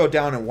 enemies don't go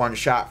down in one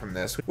shot from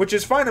this, which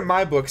is fine in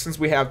my book since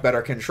we have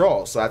better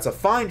control, so that's a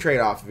fine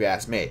trade-off if you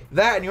ask me.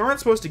 That, and you aren't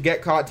supposed to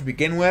get caught to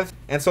begin with,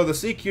 and so the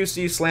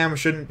CQC slam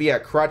shouldn't be a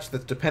crutch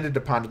that's dependent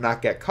upon to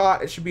not get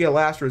caught, it should be a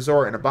last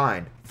resort in a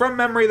bind. From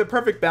memory, the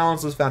perfect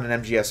balance was found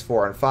in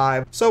MGS4 and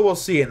 5, so we'll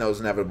see in those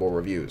inevitable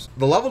reviews.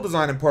 The level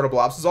design in Portable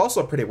Ops is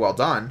also pretty well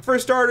done. For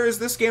starters,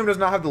 this game does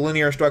not have the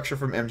linear structure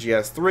from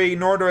MGS3,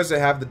 nor does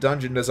it have the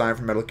dungeon design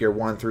from Metal Gear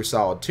 1 through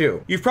Solid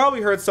 2. You've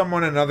probably heard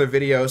someone in another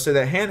video say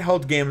that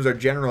handheld games are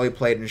generally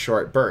played in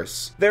short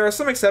bursts. There are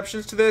some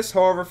exceptions to this,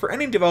 however, for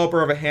any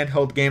developer of a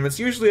handheld game, it's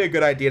usually a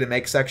good idea to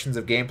make sections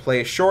of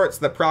gameplay short so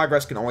that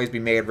progress can always be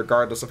made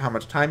regardless of how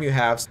much time you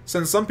have,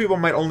 since some people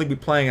might only be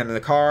playing in the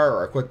car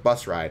or a quick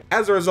bus ride.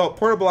 As a result,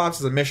 Portable Ops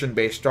is a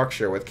mission-based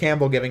structure, with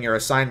Campbell giving your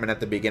assignment at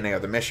the beginning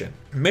of the mission.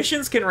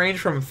 Missions can range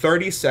from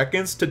 30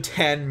 seconds to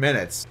 10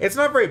 minutes. It's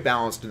not very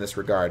balanced in this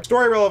regard.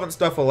 Story-relevant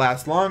stuff will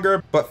last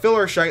longer, but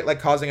filler shite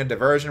like causing a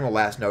diversion will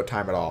last no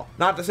time at all.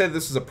 Not to say that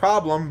this is a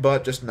problem,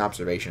 but just an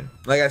observation.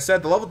 Like I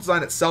said, the level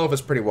design itself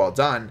is pretty well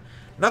done.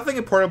 Nothing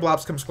in Portable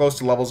Ops comes close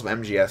to levels of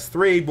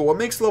MGS3, but what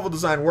makes level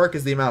design work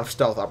is the amount of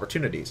stealth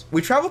opportunities.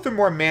 We travel through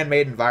more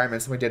man-made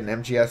environments than we did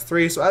in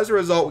MGS3, so as a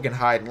result we can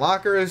hide in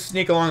lockers,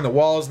 sneak along the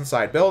walls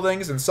inside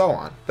buildings, and so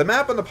on. The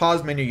map on the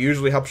pause menu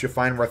usually helps you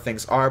find where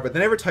things are, but they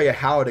never tell you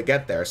how to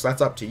get there, so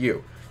that's up to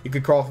you. You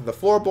could crawl through the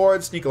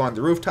floorboards, sneak along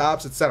the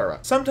rooftops, etc.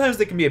 Sometimes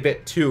they can be a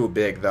bit too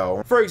big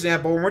though. For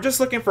example, when we're just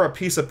looking for a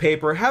piece of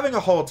paper, having a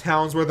whole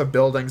town's worth of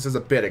buildings is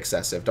a bit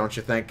excessive, don't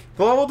you think?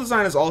 The level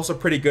design is also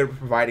pretty good for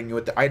providing you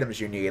with the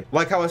items you need,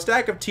 like how a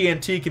stack of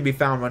TNT can be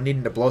found when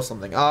needing to blow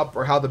something up,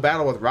 or how the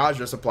battle with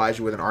Raja supplies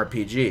you with an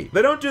RPG.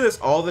 They don't do this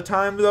all the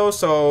time though,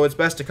 so it's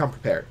best to come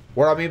prepared.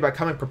 What I mean by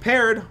coming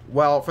prepared?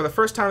 Well, for the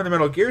first time in the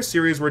Metal Gear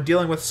series, we're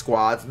dealing with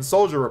squads and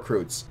soldier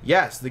recruits.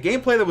 Yes, the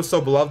gameplay that was so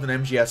beloved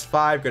in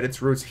MGS5 got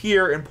its roots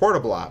here in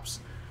Portable Ops.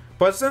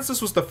 But since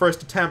this was the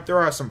first attempt, there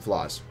are some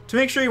flaws. To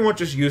make sure you won't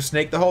just use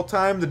Snake the whole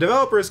time, the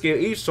developers gave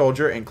each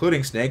soldier,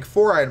 including Snake,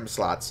 4 item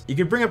slots. You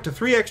can bring up to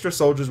 3 extra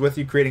soldiers with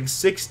you, creating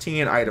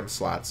 16 item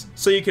slots.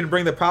 So you can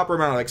bring the proper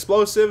amount of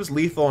explosives,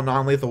 lethal and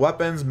non-lethal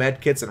weapons,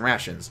 medkits, and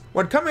rations.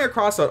 When coming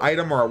across an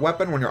item or a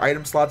weapon when your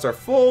item slots are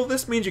full,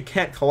 this means you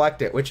can't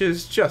collect it, which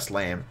is just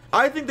lame.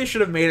 I think they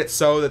should have made it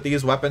so that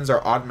these weapons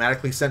are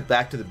automatically sent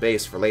back to the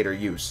base for later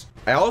use.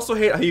 I also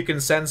hate how you can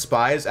send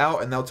spies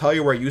out and they'll tell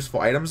you where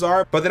useful items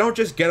are, but they don't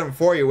just get them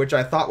for you, which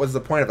I thought was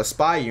the point of a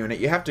spy unit.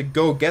 You have to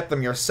go get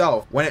them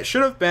yourself, when it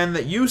should have been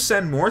that you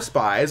send more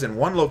spies in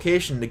one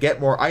location to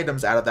get more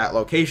items out of that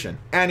location.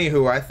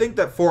 Anywho, I think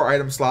that 4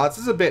 item slots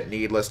is a bit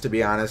needless, to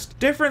be honest.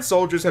 Different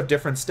soldiers have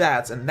different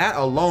stats, and that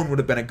alone would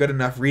have been a good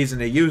enough reason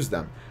to use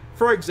them.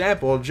 For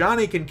example,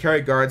 Johnny can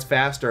carry guards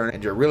faster,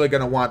 and you're really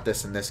going to want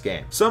this in this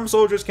game. Some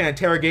soldiers can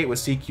interrogate with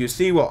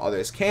CQC while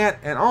others can't,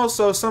 and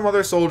also some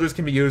other soldiers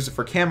can be used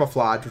for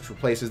camouflage, which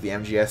replaces the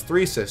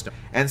MGS3 system.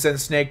 And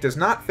since Snake does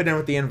not fit in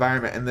with the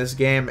environment in this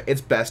game, it's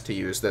best to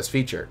use this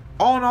feature.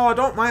 All in all, I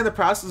don't mind the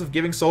process of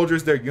giving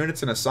soldiers their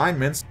units and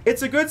assignments.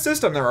 It's a good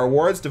system that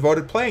rewards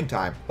devoted playing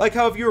time. Like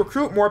how if you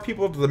recruit more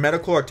people to the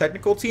medical or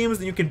technical teams,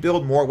 then you can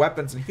build more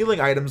weapons and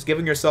healing items,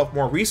 giving yourself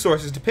more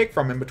resources to pick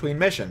from in between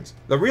missions.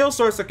 The real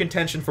source of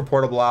contention for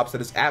Portable Ops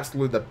that is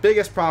absolutely the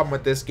biggest problem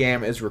with this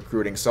game is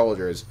recruiting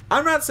soldiers.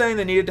 I'm not saying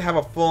they needed to have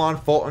a full-on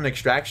Fulton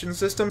extraction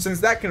system,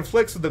 since that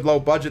conflicts with the low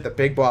budget that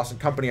Big Boss and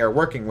company are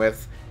working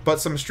with,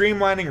 but some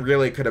streamlining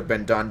really could have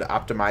been done to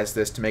optimize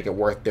this to make it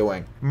worth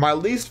doing. My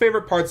least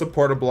favorite parts of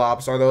Portable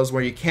Ops are those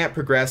where you can't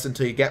progress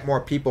until you get more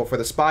people for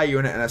the spy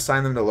unit and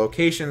assign them to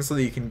locations so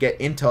that you can get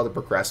intel to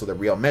progress with a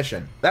real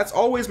mission. That's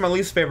always my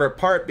least favorite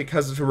part,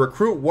 because to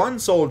recruit one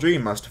soldier you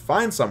must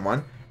find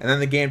someone, and then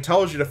the game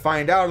tells you to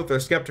find out if they're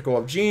skeptical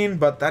of Gene,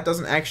 but that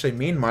doesn't actually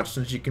mean much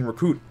since you can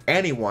recruit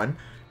anyone,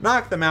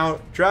 knock them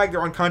out, drag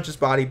their unconscious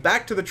body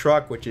back to the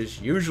truck, which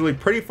is usually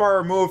pretty far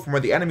removed from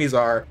where the enemies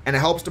are, and it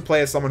helps to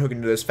play as someone who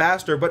can do this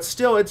faster, but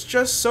still, it's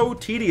just so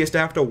tedious to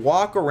have to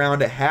walk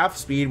around at half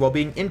speed while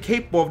being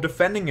incapable of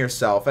defending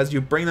yourself as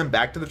you bring them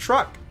back to the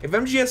truck. If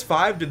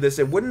MGS5 did this,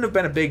 it wouldn't have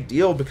been a big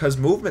deal because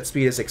movement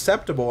speed is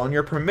acceptable and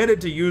you're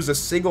permitted to use a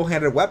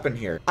single-handed weapon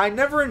here. I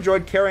never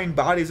enjoyed carrying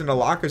bodies into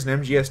lockers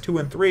in MGS2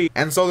 and 3,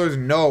 and so there's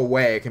no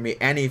way it can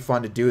be any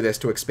fun to do this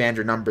to expand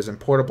your numbers in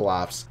Portable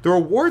Ops. The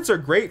rewards are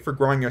great for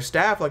growing your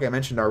staff, like I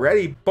mentioned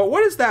already, but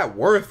what is that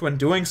worth when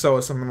doing so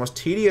is some of the most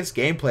tedious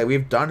gameplay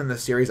we've done in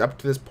this series up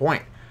to this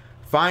point?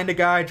 Find a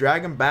guy,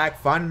 drag him back,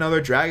 find another,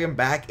 drag him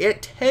back.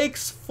 It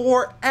takes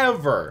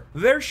forever.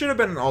 There should have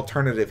been an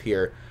alternative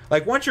here.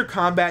 Like, once your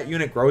combat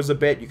unit grows a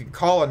bit, you can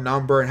call a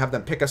number and have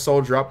them pick a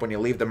soldier up when you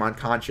leave them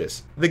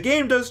unconscious. The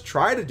game does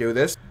try to do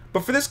this,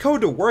 but for this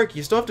code to work,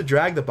 you still have to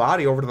drag the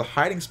body over to the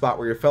hiding spot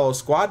where your fellow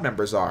squad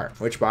members are,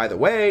 which, by the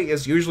way,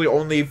 is usually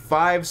only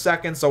 5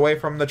 seconds away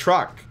from the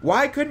truck.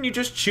 Why couldn't you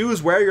just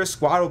choose where your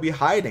squad will be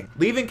hiding,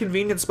 leaving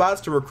convenient spots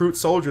to recruit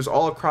soldiers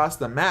all across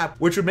the map,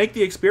 which would make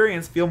the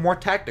experience feel more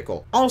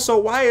tactical? Also,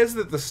 why is it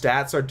that the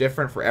stats are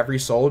different for every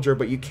soldier,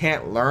 but you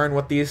can't learn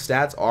what these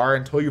stats are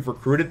until you've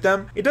recruited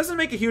them? It doesn't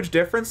make a huge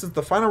difference since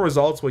the final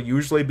results will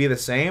usually be the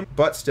same,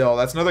 but still,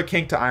 that's another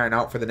kink to iron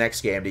out for the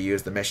next game to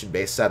use the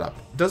mission-based setup.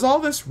 Does all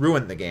this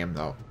ruin the game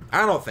though?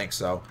 I don't think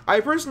so.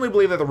 I personally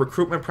believe that the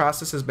recruitment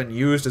process has been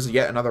used as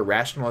yet another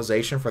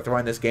rationalization for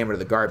throwing this game into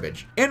the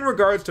garbage. In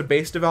regards to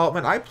base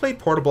development, I played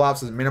Portable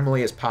Ops as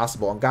minimally as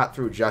possible and got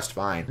through just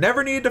fine.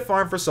 Never needed to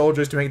farm for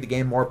soldiers to make the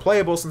game more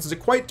playable since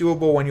it's quite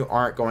doable when you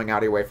aren't going out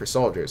of your way for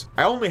soldiers.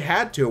 I only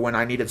had to when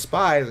I needed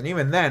spies, and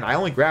even then I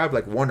only grabbed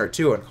like 1 or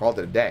 2 and called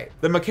it a day.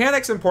 The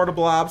mechanics in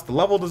Portable Ops, the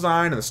level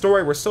design, and the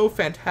story were so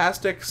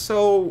fantastic,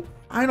 so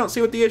I don't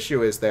see what the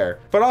issue is there.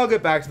 But I'll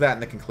get back to that in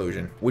the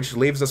conclusion, which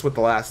leaves us with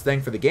the last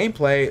thing for the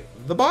gameplay,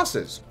 the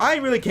bosses. I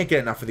really can't get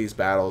enough of these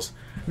battles.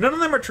 None of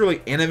them are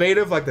truly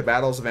innovative like the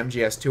battles of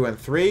MGS2 and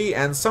 3,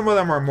 and some of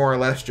them are more or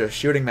less just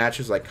shooting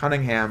matches like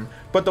Cunningham,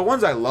 but the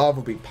ones I love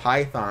would be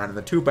Python and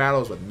the 2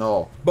 battles with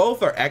Null.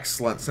 Both are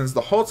excellent since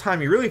the whole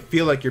time you really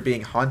feel like you're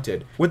being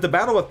hunted, with the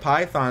battle with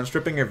Python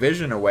stripping your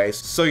vision away,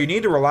 so you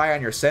need to rely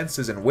on your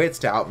senses and wits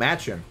to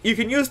outmatch him. You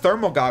can use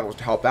thermal goggles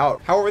to help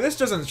out, however this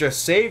doesn't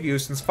just save you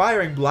since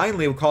firing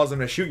blindly will cause them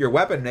to shoot your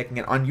weapon, making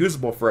it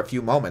unusable for a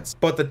few moments.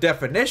 But the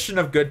definition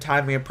of good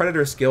timing and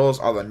Predator skills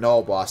are the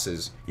Null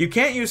bosses. You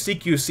can't use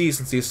CQC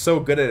since he's so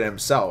good at it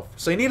himself,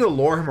 so you need to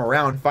lure him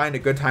around and find a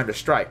good time to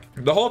strike.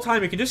 The whole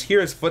time you can just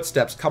hear his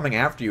footsteps coming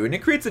after you, and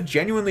it creates a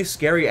genuinely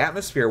scary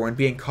atmosphere when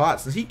being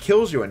caught since he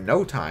kills you in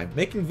no time,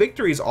 making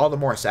victories all the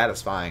more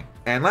satisfying.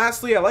 And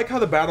lastly, I like how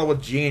the battle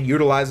with Gene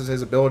utilizes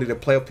his ability to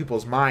play with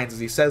people's minds as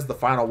he says the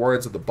final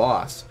words of the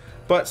boss.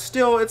 But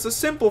still, it's a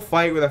simple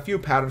fight with a few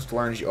patterns to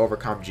learn as you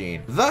overcome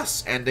Gene,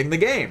 thus ending the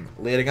game,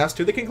 leading us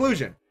to the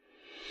conclusion.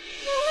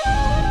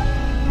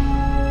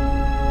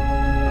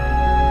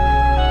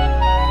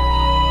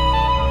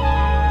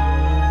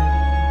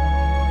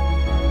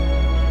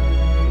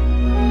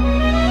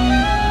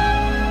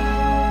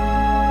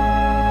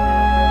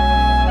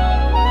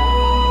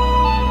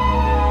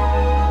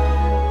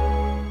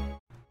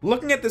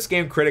 Looking at this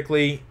game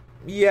critically,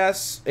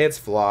 yes, it's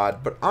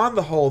flawed, but on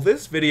the whole,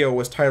 this video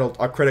was titled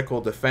A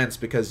Critical Defense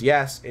because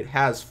yes, it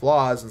has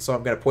flaws, and so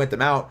I'm going to point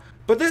them out,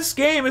 but this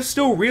game is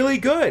still really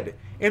good.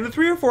 In the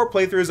 3 or 4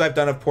 playthroughs I've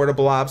done of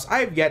Portable Ops, I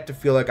have yet to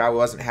feel like I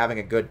wasn't having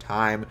a good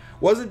time,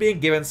 wasn't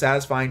being given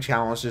satisfying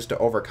challenges to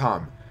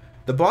overcome.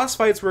 The boss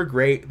fights were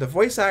great, the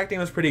voice acting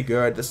was pretty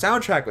good, the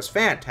soundtrack was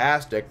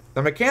fantastic,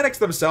 the mechanics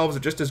themselves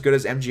are just as good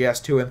as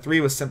MGS2 and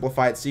 3 with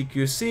simplified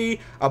CQC,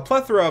 a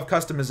plethora of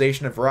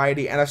customization and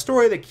variety, and a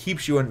story that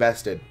keeps you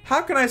invested.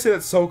 How can I say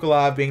that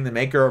Sokolov being the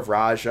maker of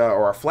Raja,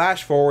 or a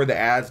flash forward that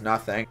adds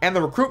nothing, and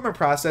the recruitment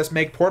process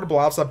make Portable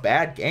Ops a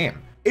bad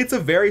game? It's a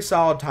very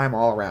solid time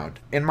all around.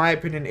 In my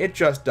opinion, it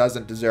just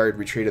doesn't deserve to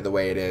be treated the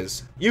way it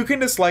is. You can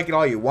dislike it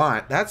all you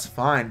want, that's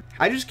fine.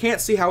 I just can't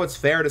see how it's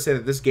fair to say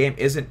that this game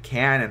isn't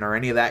canon or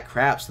any of that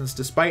crap, since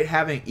despite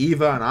having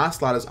Eva and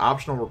Ocelot as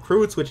optional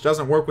recruits, which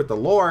doesn't work with the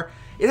lore,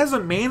 it has a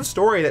main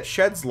story that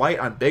sheds light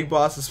on Big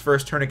Boss's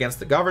first turn against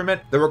the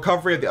government, the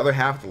recovery of the other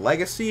half of the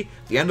legacy,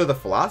 the end of the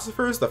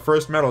Philosophers, the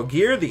first Metal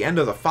Gear, the end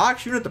of the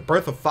Fox unit, the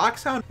birth of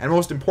Foxhound, and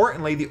most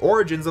importantly, the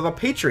origins of the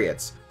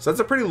Patriots. So that's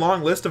a pretty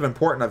long list of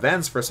important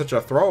events for such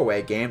a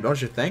throwaway game,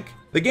 don't you think?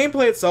 The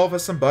gameplay itself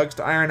has some bugs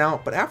to iron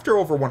out, but after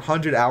over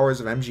 100 hours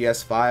of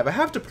MGS5, I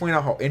have to point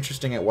out how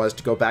interesting it was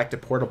to go back to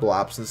Portable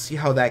Ops and see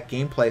how that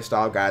gameplay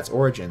style got its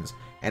origins,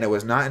 and it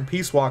was not in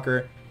Peace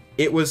Walker,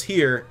 it was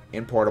here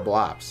in Portable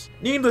Ops.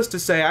 Needless to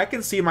say, I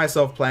can see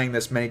myself playing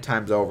this many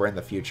times over in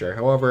the future.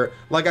 However,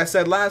 like I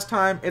said last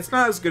time, it's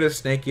not as good as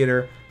Snake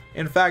Eater.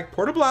 In fact,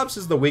 Portable Ops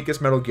is the weakest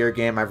Metal Gear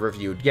game I've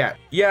reviewed yet.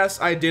 Yes,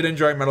 I did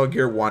enjoy Metal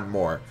Gear 1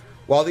 more.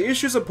 While the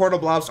issues of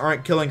Portable Ops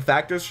aren't killing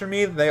factors for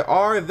me, they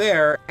are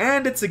there,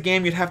 and it's a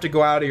game you'd have to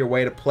go out of your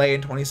way to play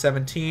in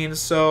 2017,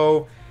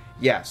 so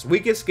yes,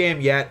 weakest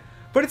game yet,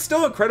 but it's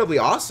still incredibly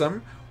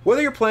awesome.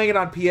 Whether you're playing it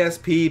on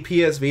PSP,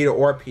 PS Vita,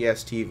 or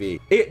PS TV,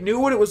 it knew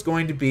what it was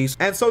going to be,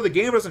 and so the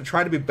game doesn't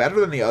try to be better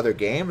than the other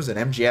games, and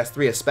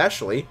MGS3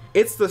 especially.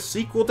 It's the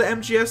sequel to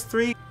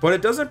MGS3, but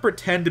it doesn't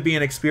pretend to be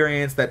an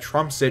experience that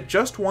trumps it,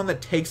 just one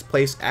that takes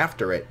place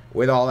after it.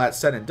 With all that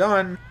said and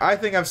done, I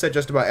think I've said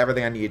just about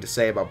everything I needed to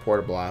say about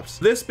Portable Ops,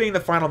 this being the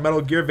final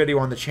Metal Gear video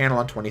on the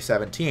channel in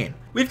 2017.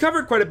 We've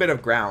covered quite a bit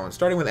of ground,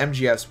 starting with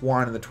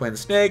MGS1 and the Twin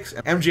Snakes,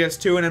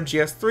 MGS2 and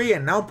MGS3,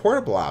 and now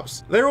Portable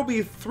Ops. There will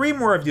be 3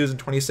 more reviews in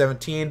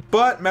 2017,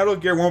 but Metal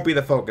Gear won't be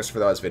the focus for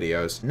those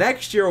videos.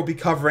 Next year we'll be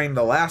covering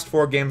the last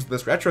 4 games of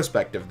this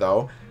retrospective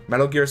though: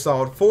 Metal Gear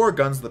Solid 4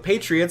 Guns of the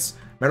Patriots,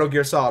 Metal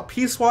Gear Solid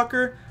Peace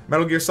Walker,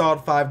 Metal Gear Solid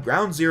 5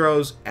 Ground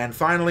Zeroes, and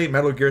finally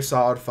Metal Gear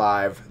Solid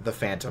 5 The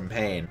Phantom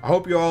Pain. I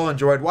hope you all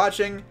enjoyed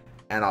watching,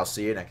 and I'll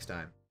see you next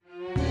time.